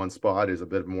 people in one spot is a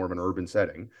bit more of an urban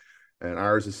setting. And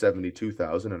ours is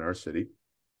 72,000 in our city.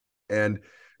 And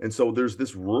so there's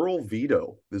this rural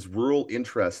veto, this rural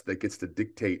interest that gets to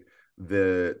dictate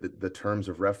the terms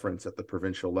of reference at the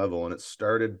provincial level. And it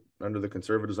started under the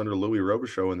Conservatives under Louis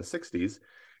Robichaud in the 60s.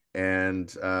 And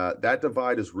that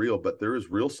divide is real, but there is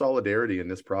real solidarity in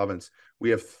this province. We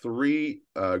have three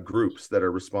groups that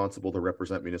are responsible to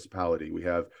represent municipality. We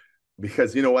have,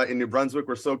 because you know what, in New Brunswick,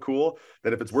 we're so cool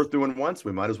that if it's worth doing once,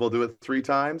 we might as well do it 3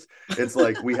 times. It's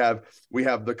like we have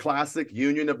the classic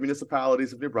Union of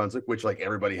Municipalities of New Brunswick, which like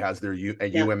everybody has their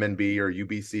UMNB or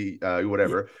UBC,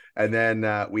 whatever. And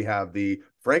then we have the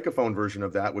Francophone version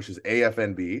of that, which is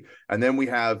AFNB. And then we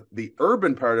have the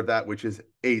urban part of that, which is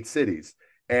 8 cities.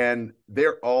 And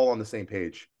they're all on the same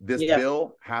page. This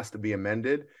bill has to be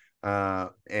amended,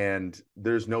 and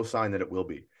there's no sign that it will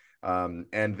be.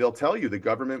 And they'll tell you, the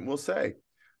government will say,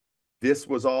 this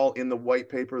was all in the white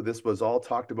paper, this was all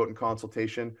talked about in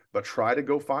consultation, but try to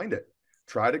go find it.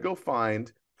 Try to go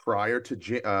find prior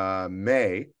to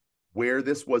May where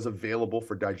this was available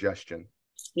for digestion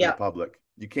to the public.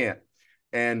 You can't.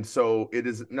 And so it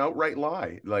is an outright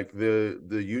lie. Like the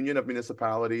Union of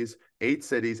Municipalities, 8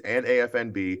 cities, and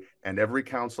AFNB, and every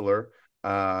councillor,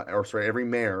 every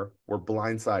mayor were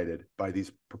blindsided by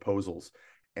these proposals.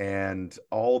 And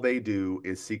all they do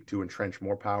is seek to entrench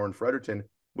more power in Fredericton,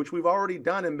 which we've already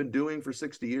done and been doing for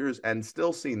 60 years, and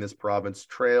still seen this province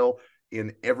trail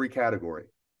in every category.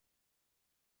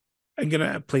 I'm going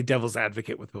to play devil's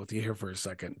advocate with both of you here for a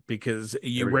second, because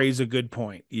you raise a good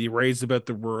point. You raised about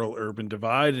the rural-urban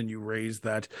divide, and you raised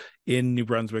that in New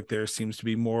Brunswick, there seems to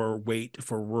be more weight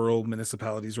for rural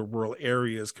municipalities or rural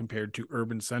areas compared to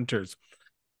urban centers.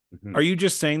 Mm-hmm. Are you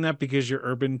just saying that because you're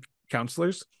urban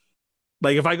councillors?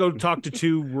 Like if I go talk to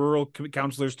 2 rural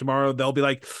councillors tomorrow, they'll be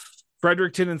like,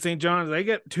 Fredericton and St. John's, they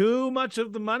get too much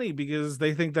of the money because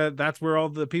they think that that's where all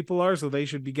the people are, so they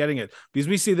should be getting it. Because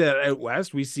we see that out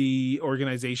west, we see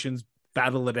organizations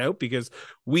battle it out because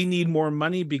we need more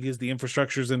money because the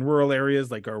infrastructure's in rural areas,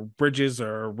 like our bridges,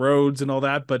 our roads and all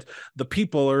that, but the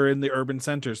people are in the urban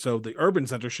center, so the urban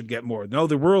center should get more. No,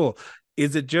 the rural.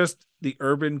 Is it just the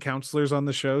urban councillors on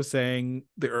the show saying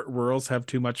the rurals have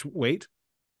too much weight?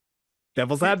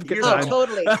 Devil's advocate. Oh,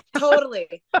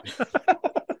 totally.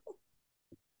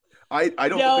 I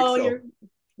don't think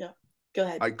so. Go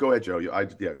ahead. Go ahead, Joe. Go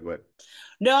ahead.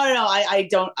 No,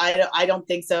 I don't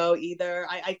think so either.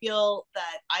 I feel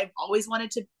that I've always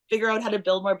wanted to figure out how to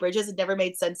build more bridges. It never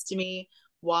made sense to me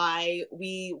why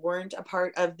we weren't a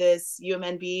part of this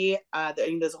UMNB.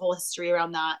 There's a whole history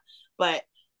around that. But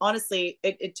honestly,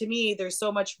 to me, there's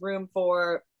so much room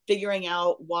for figuring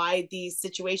out why these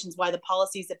situations, why the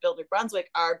policies that build New Brunswick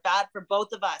are bad for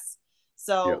both of us.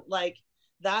 So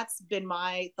that's been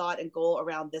my thought and goal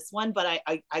around this one. But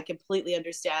I completely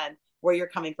understand where you're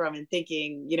coming from and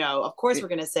thinking, of course we're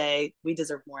going to say we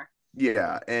deserve more.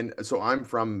 Yeah. And so I'm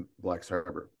from Blacks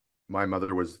Harbor. My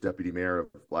mother was deputy mayor of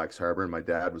Blacks Harbor and my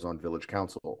dad was on village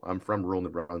council. I'm from rural New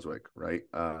Brunswick, right?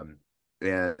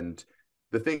 And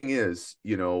the thing is,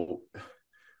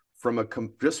 from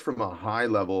a high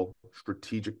level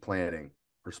strategic planning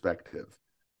perspective,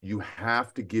 you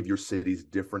have to give your cities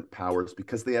different powers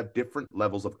because they have different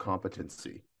levels of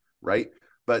competency, right?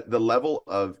 But the level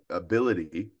of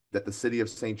ability that the city of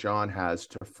St. John has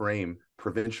to frame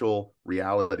provincial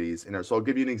realities so I'll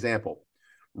give you an example.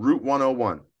 Route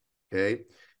 101, okay?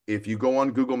 If you go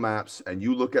on Google Maps and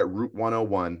you look at Route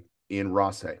 101 in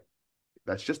Rothesay,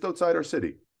 that's just outside our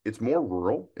city. It's more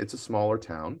rural. It's a smaller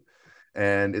town.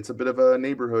 And it's a bit of a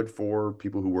neighborhood for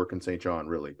people who work in St. John,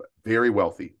 really, but very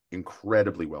wealthy,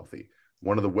 incredibly wealthy.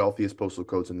 One of the wealthiest postal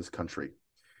codes in this country.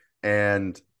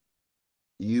 And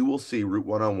you will see Route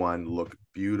 101 look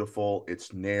beautiful.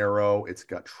 It's narrow. It's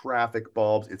got traffic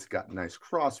bulbs. It's got nice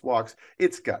crosswalks.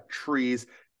 It's got trees.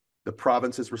 The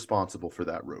province is responsible for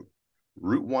that route.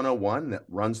 Route 101 that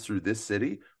runs through this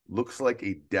city looks like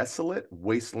a desolate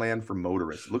wasteland for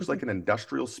motorists. It looks like an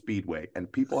industrial speedway,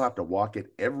 and people have to walk it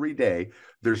every day.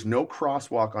 There's no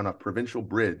crosswalk on a provincial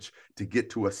bridge to get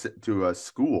to a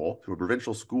school, to a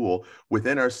provincial school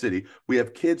within our city. We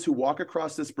have kids who walk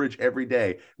across this bridge every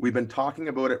day. We've been talking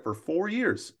about it for 4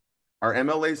 years. Our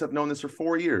MLAs have known this for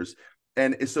 4 years.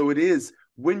 And so it is,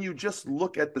 when you just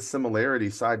look at the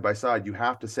similarities side by side, you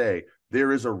have to say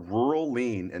there is a rural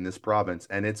lean in this province,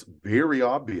 and it's very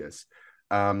obvious.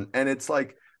 And it's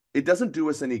like, it doesn't do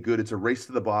us any good. It's a race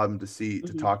to the bottom to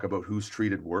talk about who's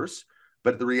treated worse.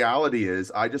 But the reality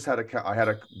is, I had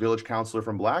a village councillor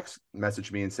from Blacks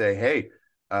message me and say, hey,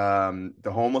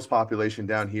 the homeless population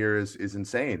down here is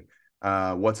insane.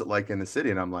 What's it like in the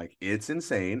city? And I'm like, it's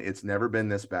insane. It's never been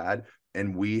this bad.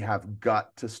 And we have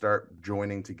got to start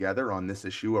joining together on this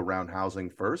issue around housing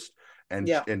first, and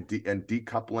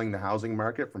decoupling the housing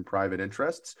market from private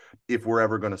interests if we're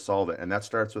ever going to solve it. And that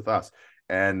starts with us.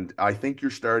 And I think you're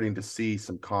starting to see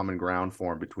some common ground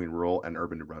form between rural and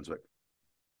urban New Brunswick.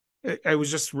 I was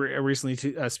just recently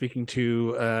speaking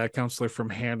to a counselor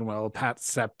from Hanwell, Pat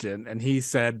Septon, and he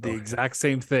said the exact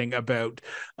same thing about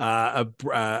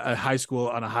a high school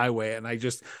on a highway. And I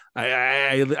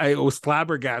was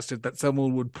flabbergasted that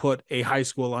someone would put a high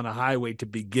school on a highway to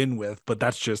begin with, but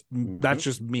that's just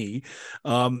me.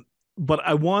 But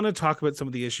I want to talk about some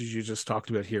of the issues you just talked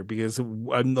about here, because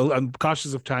I'm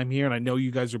cautious of time here, and I know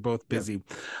you guys are both busy.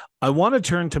 Yeah. I want to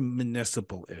turn to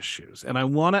municipal issues, and I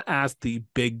want to ask the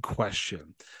big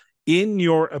question. In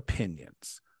your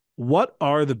opinions, what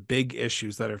are the big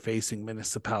issues that are facing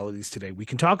municipalities today? We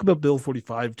can talk about Bill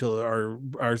 45 till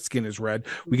our skin is red.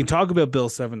 We can talk about Bill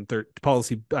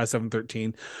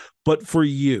 713, but for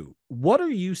you, what are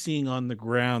you seeing on the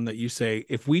ground that you say,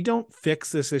 if we don't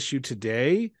fix this issue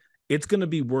today, it's going to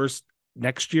be worse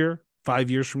next year,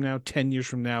 5 years from now, 10 years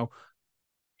from now,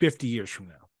 50 years from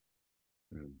now?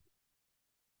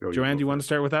 Joanne, do you want to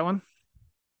start with that one?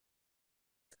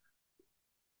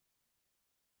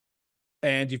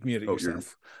 And you've muted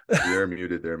yourself. You're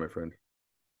muted there, my friend.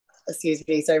 Excuse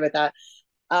me. Sorry about that.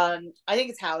 I think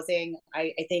it's housing.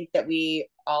 I think that we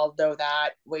all know that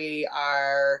we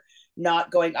are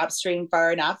not going upstream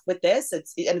far enough with this.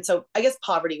 And so I guess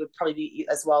poverty would probably be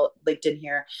as well linked in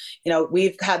here. You know,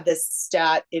 we've had this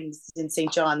stat in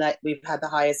St. John that we've had the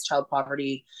highest child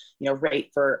poverty, rate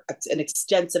for an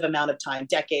extensive amount of time,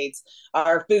 decades.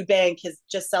 Our food bank has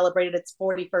just celebrated its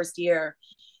 41st year.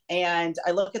 And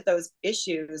I look at those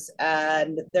issues,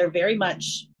 and they're very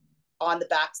much on the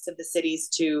backs of the cities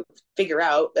to figure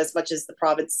out, as much as the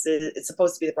province is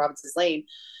supposed to be the province's lane.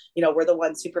 We're the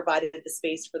ones who provided the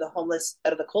space for the homeless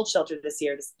out of the cold shelter this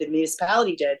year. The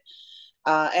municipality did.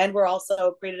 And we're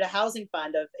also created a housing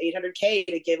fund of $800K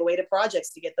to give away to projects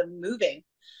to get them moving.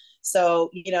 So,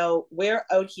 we're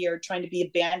out here trying to be a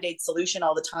Band-Aid solution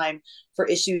all the time for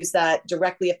issues that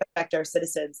directly affect our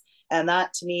citizens. And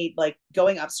that, to me, like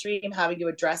going upstream, having to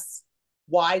address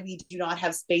why we do not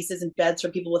have spaces and beds for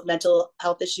people with mental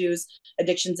health issues,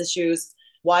 addictions issues,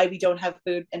 why we don't have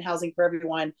food and housing for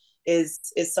everyone is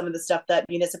some of the stuff that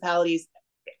municipalities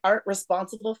aren't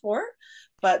responsible for,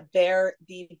 but they're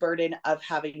the burden of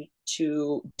having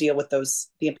to deal with the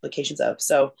implications of.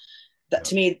 So that,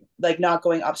 to me, like not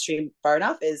going upstream far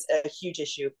enough is a huge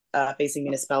issue facing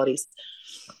municipalities.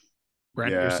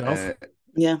 Brent, yourself?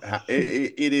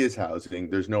 It is housing.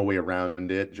 There's no way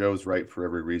around it. Joe's right for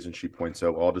every reason she points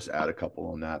out. I'll just add a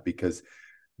couple on that, because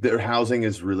their housing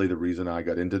is really the reason I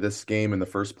got into this game in the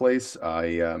first place.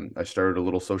 I started a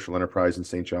little social enterprise in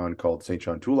St. John called St.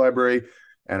 John Tool Library,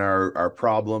 and our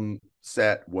problem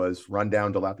set was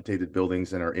rundown, dilapidated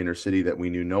buildings in our inner city that we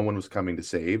knew no one was coming to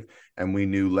save, and we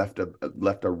knew left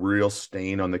a real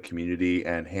stain on the community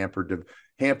and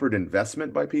hampered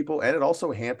investment by people, and it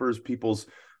also hampers people's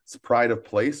pride of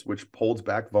place, which holds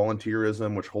back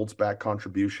volunteerism, which holds back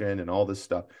contribution and all this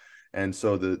stuff. And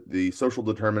so the social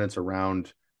determinants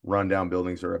around rundown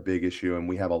buildings are a big issue, and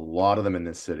we have a lot of them in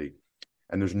this city,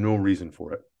 and there's no reason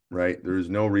for it, right? There is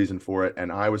no reason for it.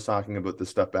 And I was talking about this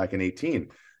stuff back in 2018,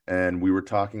 and we were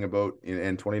talking about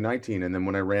in 2019, and then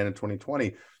when I ran in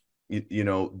 2020,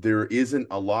 there isn't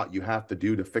a lot you have to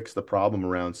do to fix the problem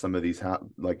around some of these,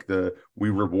 we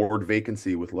reward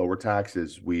vacancy with lower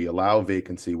taxes. We allow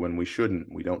vacancy when we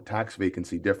shouldn't. We don't tax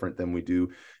vacancy different than we do,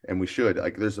 and we should.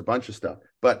 Like, there's a bunch of stuff,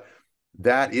 but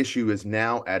that issue is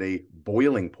now at a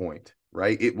boiling point,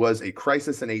 right? It was a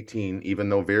crisis in 2018, even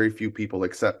though very few people,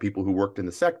 except people who worked in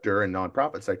the sector and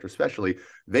nonprofit sector especially,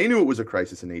 they knew it was a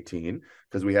crisis in 2018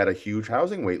 because we had a huge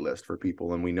housing wait list for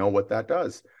people, and we know what that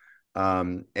does.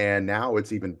 And now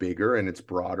it's even bigger and it's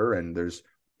broader, and there's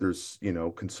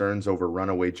concerns over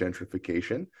runaway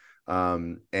gentrification.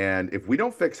 And if we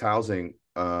don't fix housing,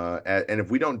 and if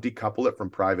we don't decouple it from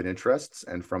private interests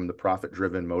and from the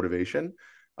profit-driven motivation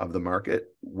of the market,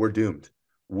 we're doomed.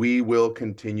 We will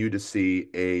continue to see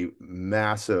a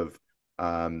massive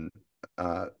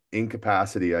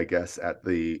incapacity, I guess, at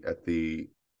the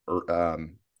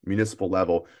municipal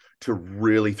level to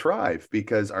really thrive,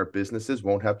 because our businesses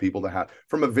won't have people to have,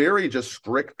 from a very just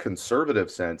strict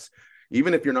conservative sense,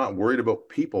 even if you're not worried about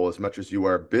people as much as you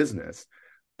are business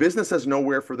has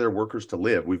nowhere for their workers to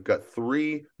live. We've got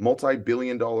 3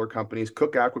 multi-billion-dollar companies.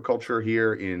 Cook Aquaculture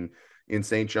here in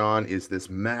St. John is this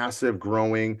massive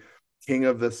growing king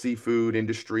of the seafood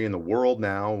industry in the world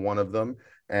now, one of them,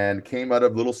 and came out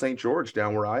of Little St. George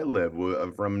down where I live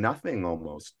from nothing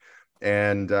almost.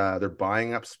 And they're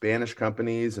buying up Spanish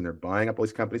companies, and they're buying up all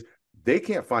these companies. They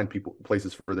can't find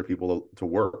places for their people to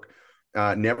work.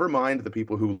 Never mind the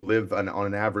people who live on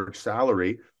an average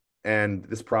salary. And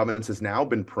this province has now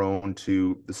been prone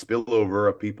to the spillover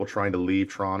of people trying to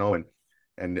leave Toronto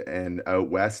and out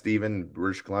west, even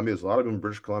British Columbia. There's a lot of them in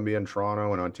British Columbia and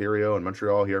Toronto and Ontario and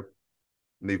Montreal here.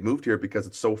 And they've moved here because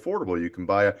it's so affordable. You can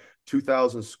buy a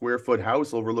 2,000 square foot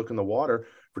house overlooking the water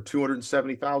for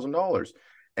 $270,000.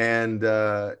 And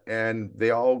they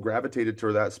all gravitated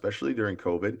toward that, especially during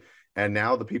COVID. And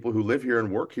now the people who live here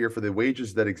and work here for the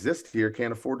wages that exist here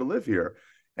can't afford to live here.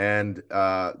 And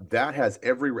that has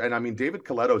and I mean, David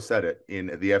Coletto said it in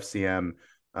the FCM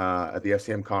at the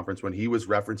FCM conference when he was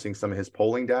referencing some of his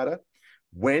polling data.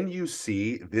 When you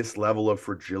see this level of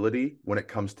fragility when it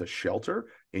comes to shelter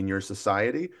in your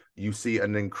society, you see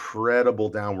an incredible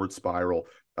downward spiral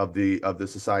of the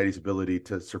society's ability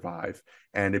to survive.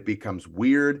 And it becomes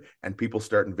weird, and people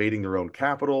start invading their own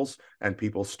capitals, and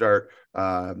people start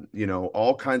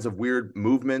all kinds of weird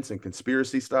movements and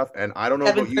conspiracy stuff. And I don't know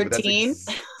about you, but that's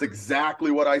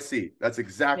exactly what I see. That's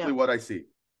exactly what I see.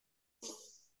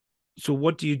 So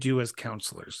what do you do as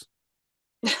counselors?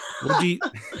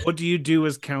 What do you do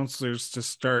as counselors to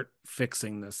start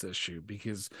fixing this issue?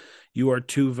 Because you are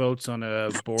 2 votes on a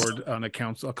board, on a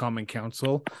common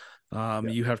council.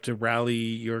 You have to rally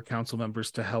your council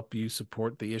members to help you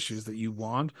support the issues that you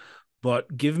want.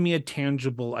 But give me a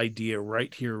tangible idea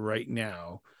right here, right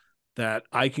now, that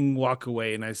I can walk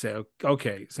away and I say,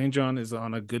 okay, St. John is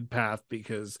on a good path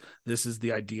because this is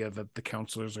the idea that the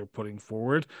councilors are putting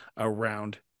forward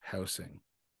around housing.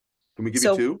 Can we give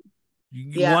you 2?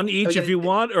 One each if you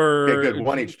want, or okay, good.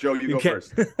 One each. Joe, you go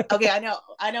first. Okay, I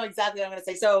know exactly what I'm going to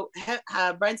say. So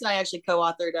Brent and I actually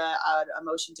co-authored a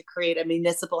motion to create a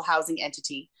municipal housing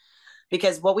entity,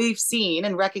 because what we've seen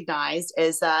and recognized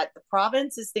is that the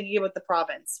province is thinking about the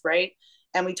province, right?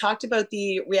 And we talked about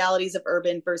the realities of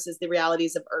urban versus the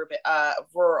realities of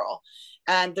rural.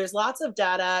 And there's lots of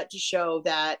data to show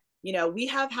that, we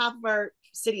have half of our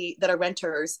city that are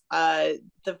renters.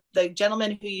 The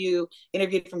gentleman who you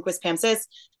interviewed from Quispamsis,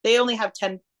 they only have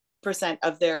 10%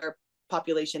 of their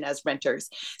population as renters.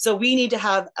 So we need to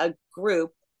have a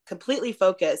group, completely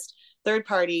focused, third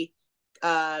party,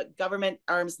 government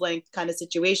arm's length kind of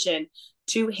situation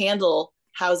to handle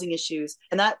housing issues.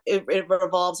 And that it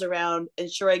revolves around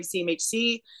ensuring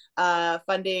CMHC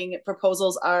funding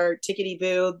proposals are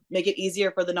tickety-boo, make it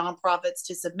easier for the nonprofits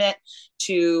to submit,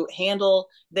 to handle.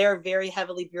 They're very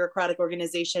heavily bureaucratic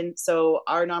organization, so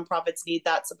our nonprofits need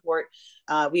that support.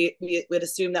 We would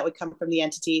assume that would come from the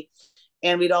entity.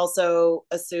 And we'd also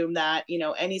assume that,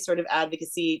 any sort of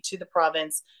advocacy to the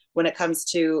province when it comes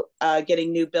to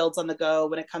getting new builds on the go,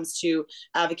 when it comes to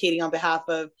advocating on behalf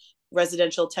of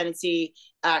Residential Tenancy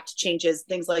Act changes,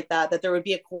 things like that, that there would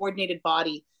be a coordinated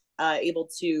body able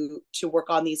to work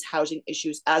on these housing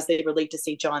issues as they relate to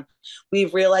St. John.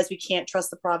 We've realized we can't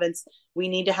trust the province. We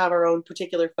need to have our own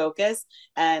particular focus.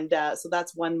 And so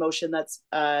that's one motion that's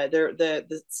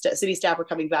the city staff are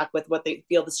coming back with what they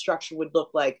feel the structure would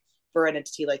look like for an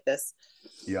entity like this.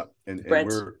 Yeah, and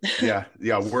we're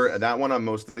that one.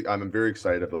 I'm very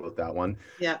excited about that one.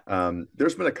 Yeah.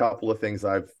 There's been a couple of things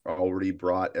I've already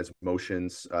brought as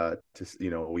motions. I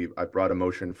brought a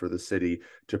motion for the city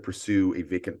to pursue a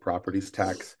vacant properties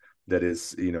tax that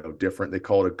is different. They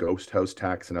call it a ghost house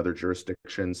tax in other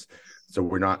jurisdictions. So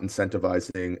we're not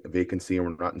incentivizing vacancy, and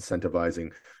we're not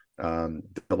incentivizing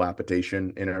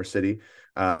dilapidation in our city.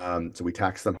 So we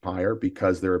tax them higher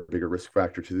because they're a bigger risk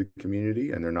factor to the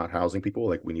community, and they're not housing people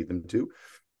like we need them to.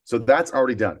 So that's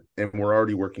already done, and we're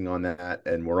already working on that,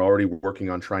 and we're already working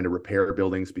on trying to repair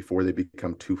buildings before they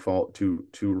become too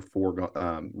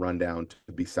run down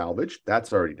to be salvaged.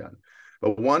 That's already done.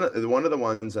 But one of the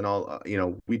ones,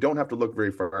 and we don't have to look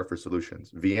very far for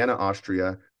solutions. Vienna,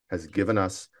 Austria has given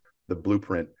us the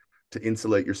blueprint to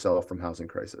insulate yourself from housing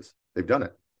crisis. They've done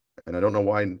it. And I don't know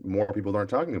why more people aren't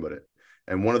talking about it.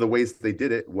 And one of the ways they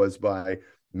did it was by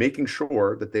making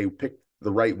sure that they picked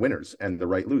the right winners and the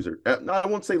right losers. No, I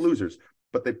won't say losers,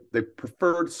 but they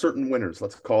preferred certain winners.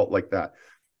 Let's call it like that.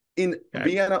 In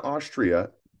Vienna, Austria,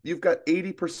 you've got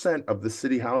 80% of the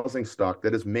city housing stock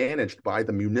that is managed by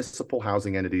the municipal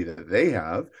housing entity that they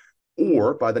have,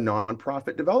 or by the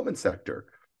nonprofit development sector.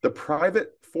 The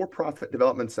private for-profit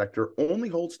development sector only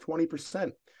holds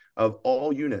 20% of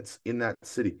all units in that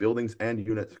city, buildings and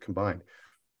units combined.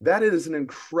 That is an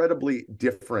incredibly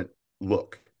different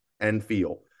look and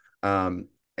feel.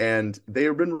 And they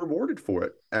have been rewarded for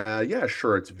it. Yeah,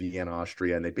 sure, it's Vienna,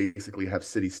 Austria, and they basically have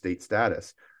city-state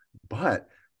status, but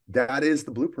that is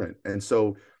the blueprint. And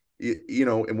so,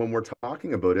 and when we're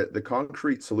talking about it, the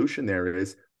concrete solution there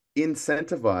is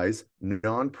incentivize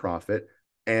nonprofit.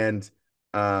 And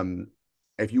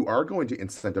if you are going to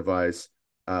incentivize,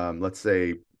 let's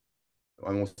say,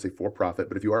 I won't say for profit,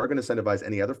 but if you are going to incentivize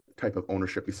any other type of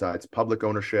ownership besides public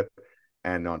ownership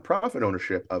and nonprofit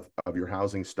ownership of your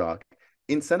housing stock,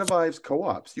 incentivize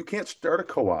co-ops. You can't start a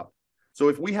co-op. So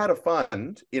if we had a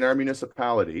fund in our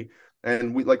municipality,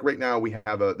 and we, like right now, we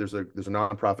have there's a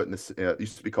nonprofit in this, it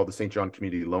used to be called the St. John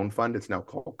Community Loan Fund. It's now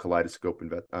called Kaleidoscope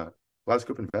Investment.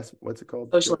 What's it called?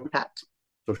 Social impact.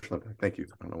 Social impact. Thank you.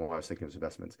 I don't know why I was thinking of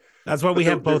investments. That's why we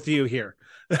have both of you here.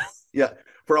 Yeah,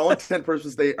 for all intent and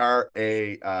purposes, they are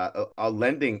a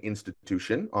lending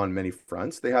institution on many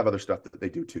fronts. They have other stuff that they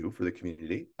do too for the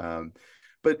community.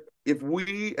 But if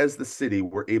we, as the city,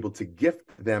 were able to gift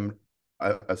them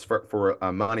for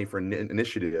money for an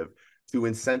initiative to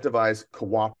incentivize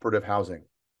cooperative housing,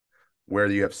 where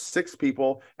you have 6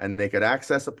 people and they could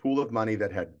access a pool of money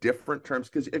that had different terms.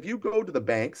 Because if you go to the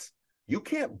banks, you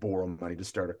can't borrow money to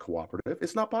start a cooperative.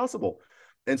 It's not possible.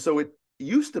 And so it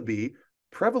used to be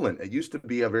prevalent. It used to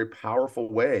be a very powerful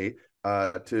way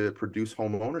to produce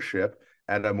home ownership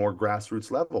at a more grassroots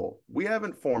level. We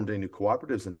haven't formed any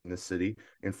cooperatives in this city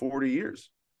in 40 years.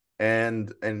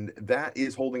 And that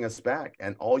is holding us back.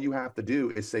 And all you have to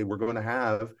do is say, we're going to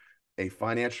have a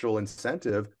financial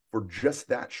incentive for just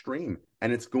that stream.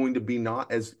 And it's going to be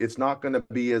it's not going to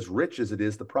be as rich as it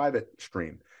is the private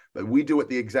stream. But we do it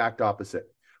the exact opposite.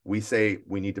 We say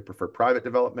we need to prefer private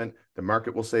development. The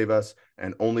market will save us,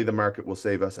 and only the market will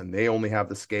save us. And they only have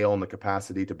the scale and the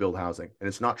capacity to build housing. And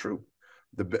it's not true.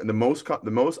 The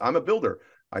most, I'm a builder.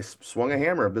 I swung a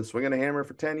hammer. I've been swinging a hammer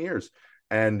for 10 years.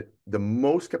 And the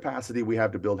most capacity we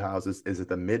have to build houses is at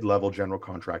the mid-level general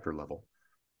contractor level.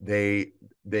 They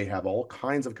have all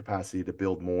kinds of capacity to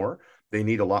build more. They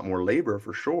need a lot more labor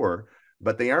for sure,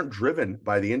 but they aren't driven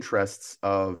by the interests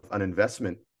of an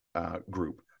investment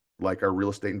group like our real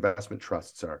estate investment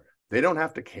trusts are. They don't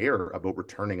have to care about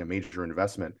returning a major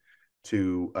investment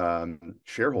to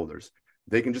shareholders.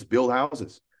 They can just build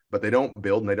houses, but they don't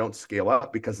build and they don't scale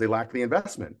up because they lack the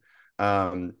investment.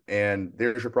 And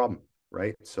there's your problem,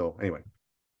 right? So anyway.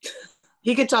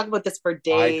 He could talk about this for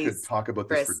days. I could talk about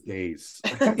this for days.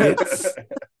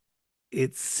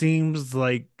 It seems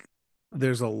like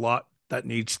there's a lot that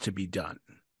needs to be done.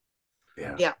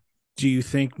 Yeah. Do you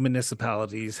think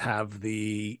municipalities have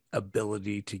the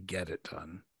ability to get it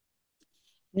done?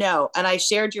 No. And I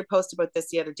shared your post about this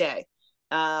the other day,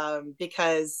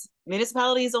 because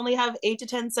municipalities only have 8 to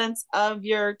 10 cents of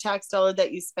your tax dollar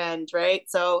that you spend, right?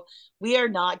 So we are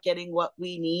not getting what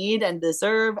we need and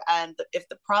deserve. And if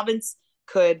the province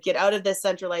could get out of this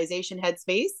centralization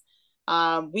headspace,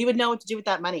 we would know what to do with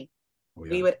that money. Oh,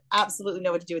 yeah. We would absolutely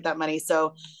know what to do with that money.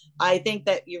 So I think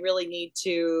that you really need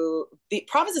to, the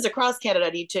provinces across Canada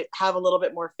need to have a little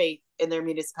bit more faith in their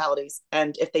municipalities.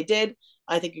 And if they did,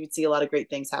 I think you would see a lot of great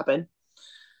things happen.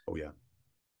 Oh, yeah.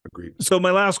 Agreed. So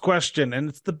my last question, and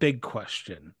it's the big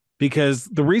question, because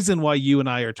the reason why you and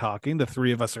I are talking, the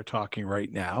 3 of us are talking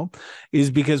right now, is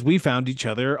because we found each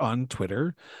other on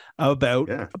Twitter about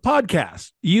a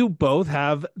podcast. You both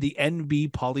have the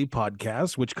NB Poly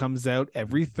podcast, which comes out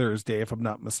every Thursday, if I'm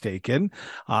not mistaken.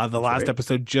 The last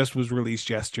episode just was released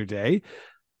yesterday.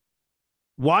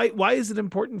 Why is it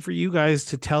important for you guys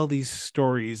to tell these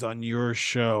stories on your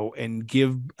show and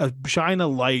shine a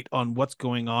light on what's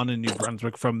going on in New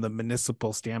Brunswick from the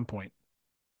municipal standpoint?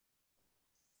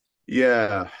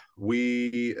 Yeah,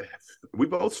 we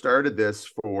both started this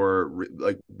for,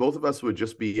 like, both of us would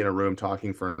just be in a room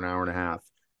talking for an hour and a half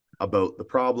about the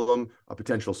problem, a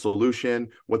potential solution,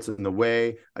 what's in the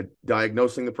way,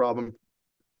 diagnosing the problem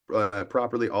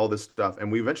properly, all this stuff. And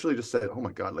we eventually just said, oh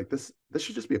my God, like this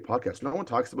should just be a podcast. No one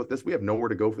talks about this. We have nowhere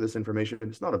to go for this information.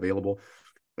 It's not available.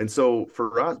 And so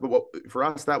for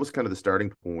us, that was kind of the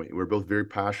starting point. We're both very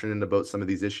passionate about some of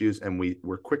these issues, and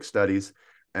we're quick studies.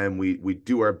 and we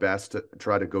do our best to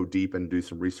try to go deep and do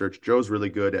some research. Joe's really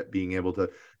good at being able to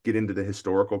get into the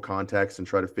historical context and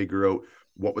try to figure out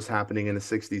what was happening in the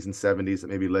 60s and 70s that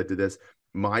maybe led to this.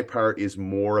 My part is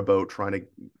more about trying to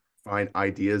find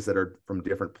ideas that are from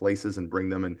different places and bring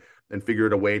them and figure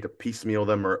out a way to piecemeal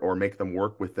them or make them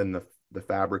work within the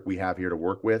fabric we have here to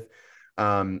work with.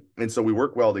 And so we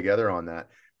work well together on that.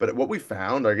 But what we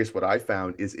found, I guess what I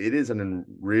found, is it is a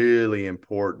really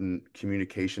important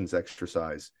communications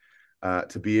exercise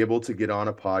to be able to get on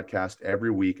a podcast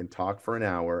every week and talk for an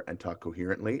hour and talk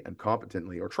coherently and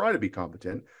competently, or try to be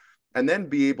competent, and then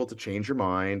be able to change your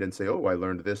mind and say, oh, I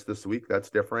learned this week.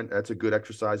 That's different. That's a good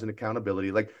exercise in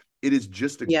accountability. Like, it is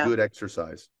just a good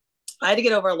exercise. I had to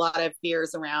get over a lot of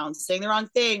fears around saying the wrong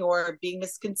thing or being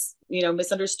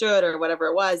misunderstood or whatever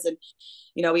it was. And,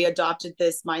 we adopted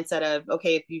this mindset of,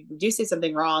 okay, if you do say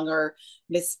something wrong or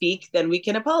misspeak, then we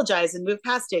can apologize and move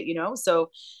past it,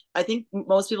 So I think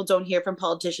most people don't hear from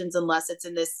politicians unless it's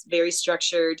in this very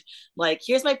structured, like,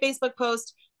 here's my Facebook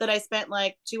post that I spent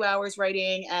like 2 hours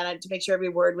writing and to make sure every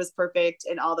word was perfect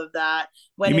and all of that.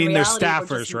 When you mean reality, they're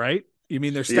staffers, right? You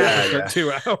mean they're staffers for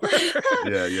 2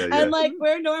 hours? Yeah. And like,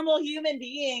 we're normal human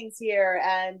beings here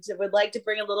and would like to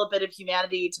bring a little bit of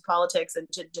humanity to politics and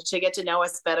to get to know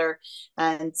us better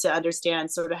and to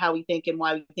understand sort of how we think and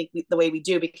why we think the way we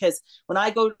do. Because when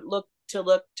I go look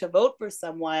to vote for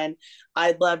someone,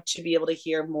 I'd love to be able to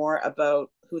hear more about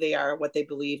who they are, what they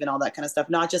believe, and all that kind of stuff,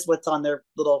 not just what's on their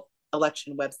little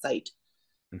election website.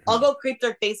 I'll go creep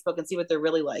their Facebook and see what they're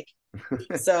really like.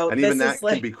 So and even that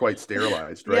can be quite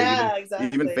sterilized, right? Yeah, exactly.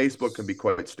 Even Facebook can be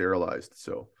quite sterilized.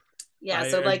 So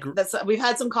we've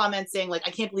had some comments saying like,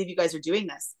 I can't believe you guys are doing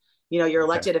this. You're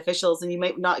elected officials and you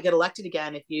might not get elected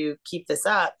again if you keep this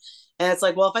up. And it's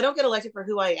like, well, if I don't get elected for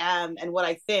who I am and what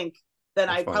I think, then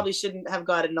I probably shouldn't have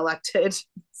gotten elected.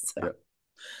 So.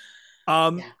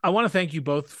 I want to thank you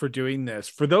both for doing this.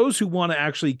 For those who want to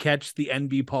actually catch the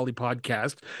NB Poly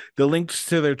podcast, the links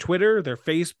to their Twitter, their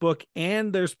Facebook,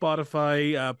 and their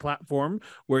Spotify platform,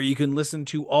 where you can listen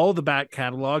to all the back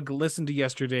catalog, listen to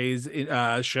yesterday's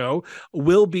show,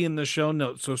 will be in the show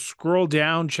notes. So scroll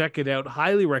down, check it out.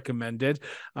 Highly recommended.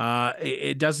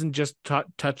 It doesn't just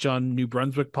touch on New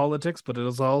Brunswick politics, but it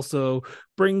is also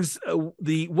brings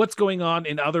what's going on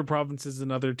in other provinces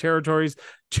and other territories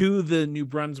to the New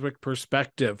Brunswick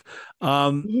perspective.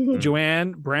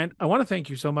 Joanne, Brent, I want to thank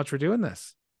you so much for doing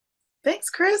this. Thanks,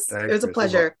 Chris. It was a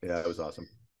pleasure. It was awesome.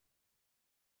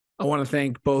 I want to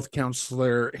thank both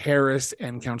Councillor Harris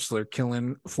and Councillor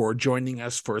Killen for joining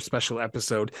us for a special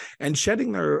episode and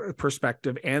shedding their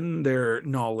perspective and their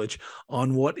knowledge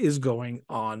on what is going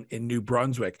on in New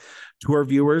Brunswick. To our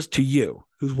viewers, to you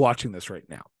who's watching this right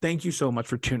now, thank you so much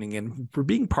for tuning in, for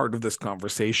being part of this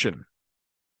conversation.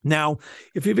 Now,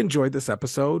 if you've enjoyed this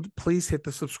episode, please hit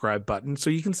the subscribe button so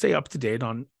you can stay up to date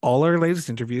on all our latest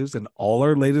interviews and all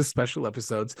our latest special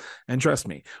episodes. And trust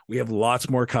me, we have lots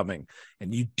more coming,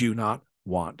 and you do not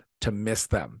want to miss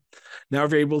them. Now,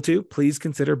 if you're able to, please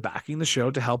consider backing the show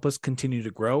to help us continue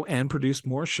to grow and produce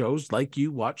more shows like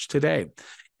you watched today.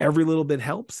 Every little bit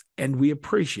helps, and we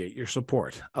appreciate your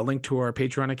support. A link to our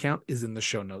Patreon account is in the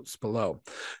show notes below.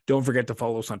 Don't forget to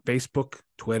follow us on Facebook,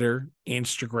 Twitter,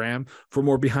 Instagram for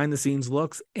more behind-the-scenes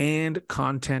looks and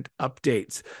content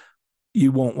updates.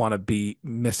 You won't want to be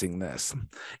missing this.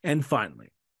 And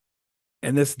finally,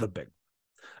 and this is the big one,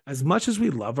 as much as we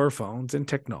love our phones and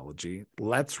technology,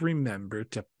 let's remember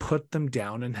to put them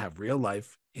down and have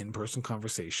real-life, in-person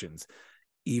conversations,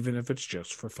 even if it's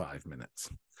just for 5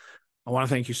 minutes. I want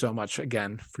to thank you so much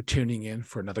again for tuning in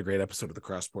for another great episode of the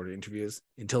Cross Border Interviews.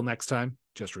 Until next time,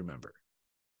 just remember,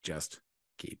 just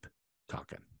keep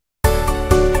talking.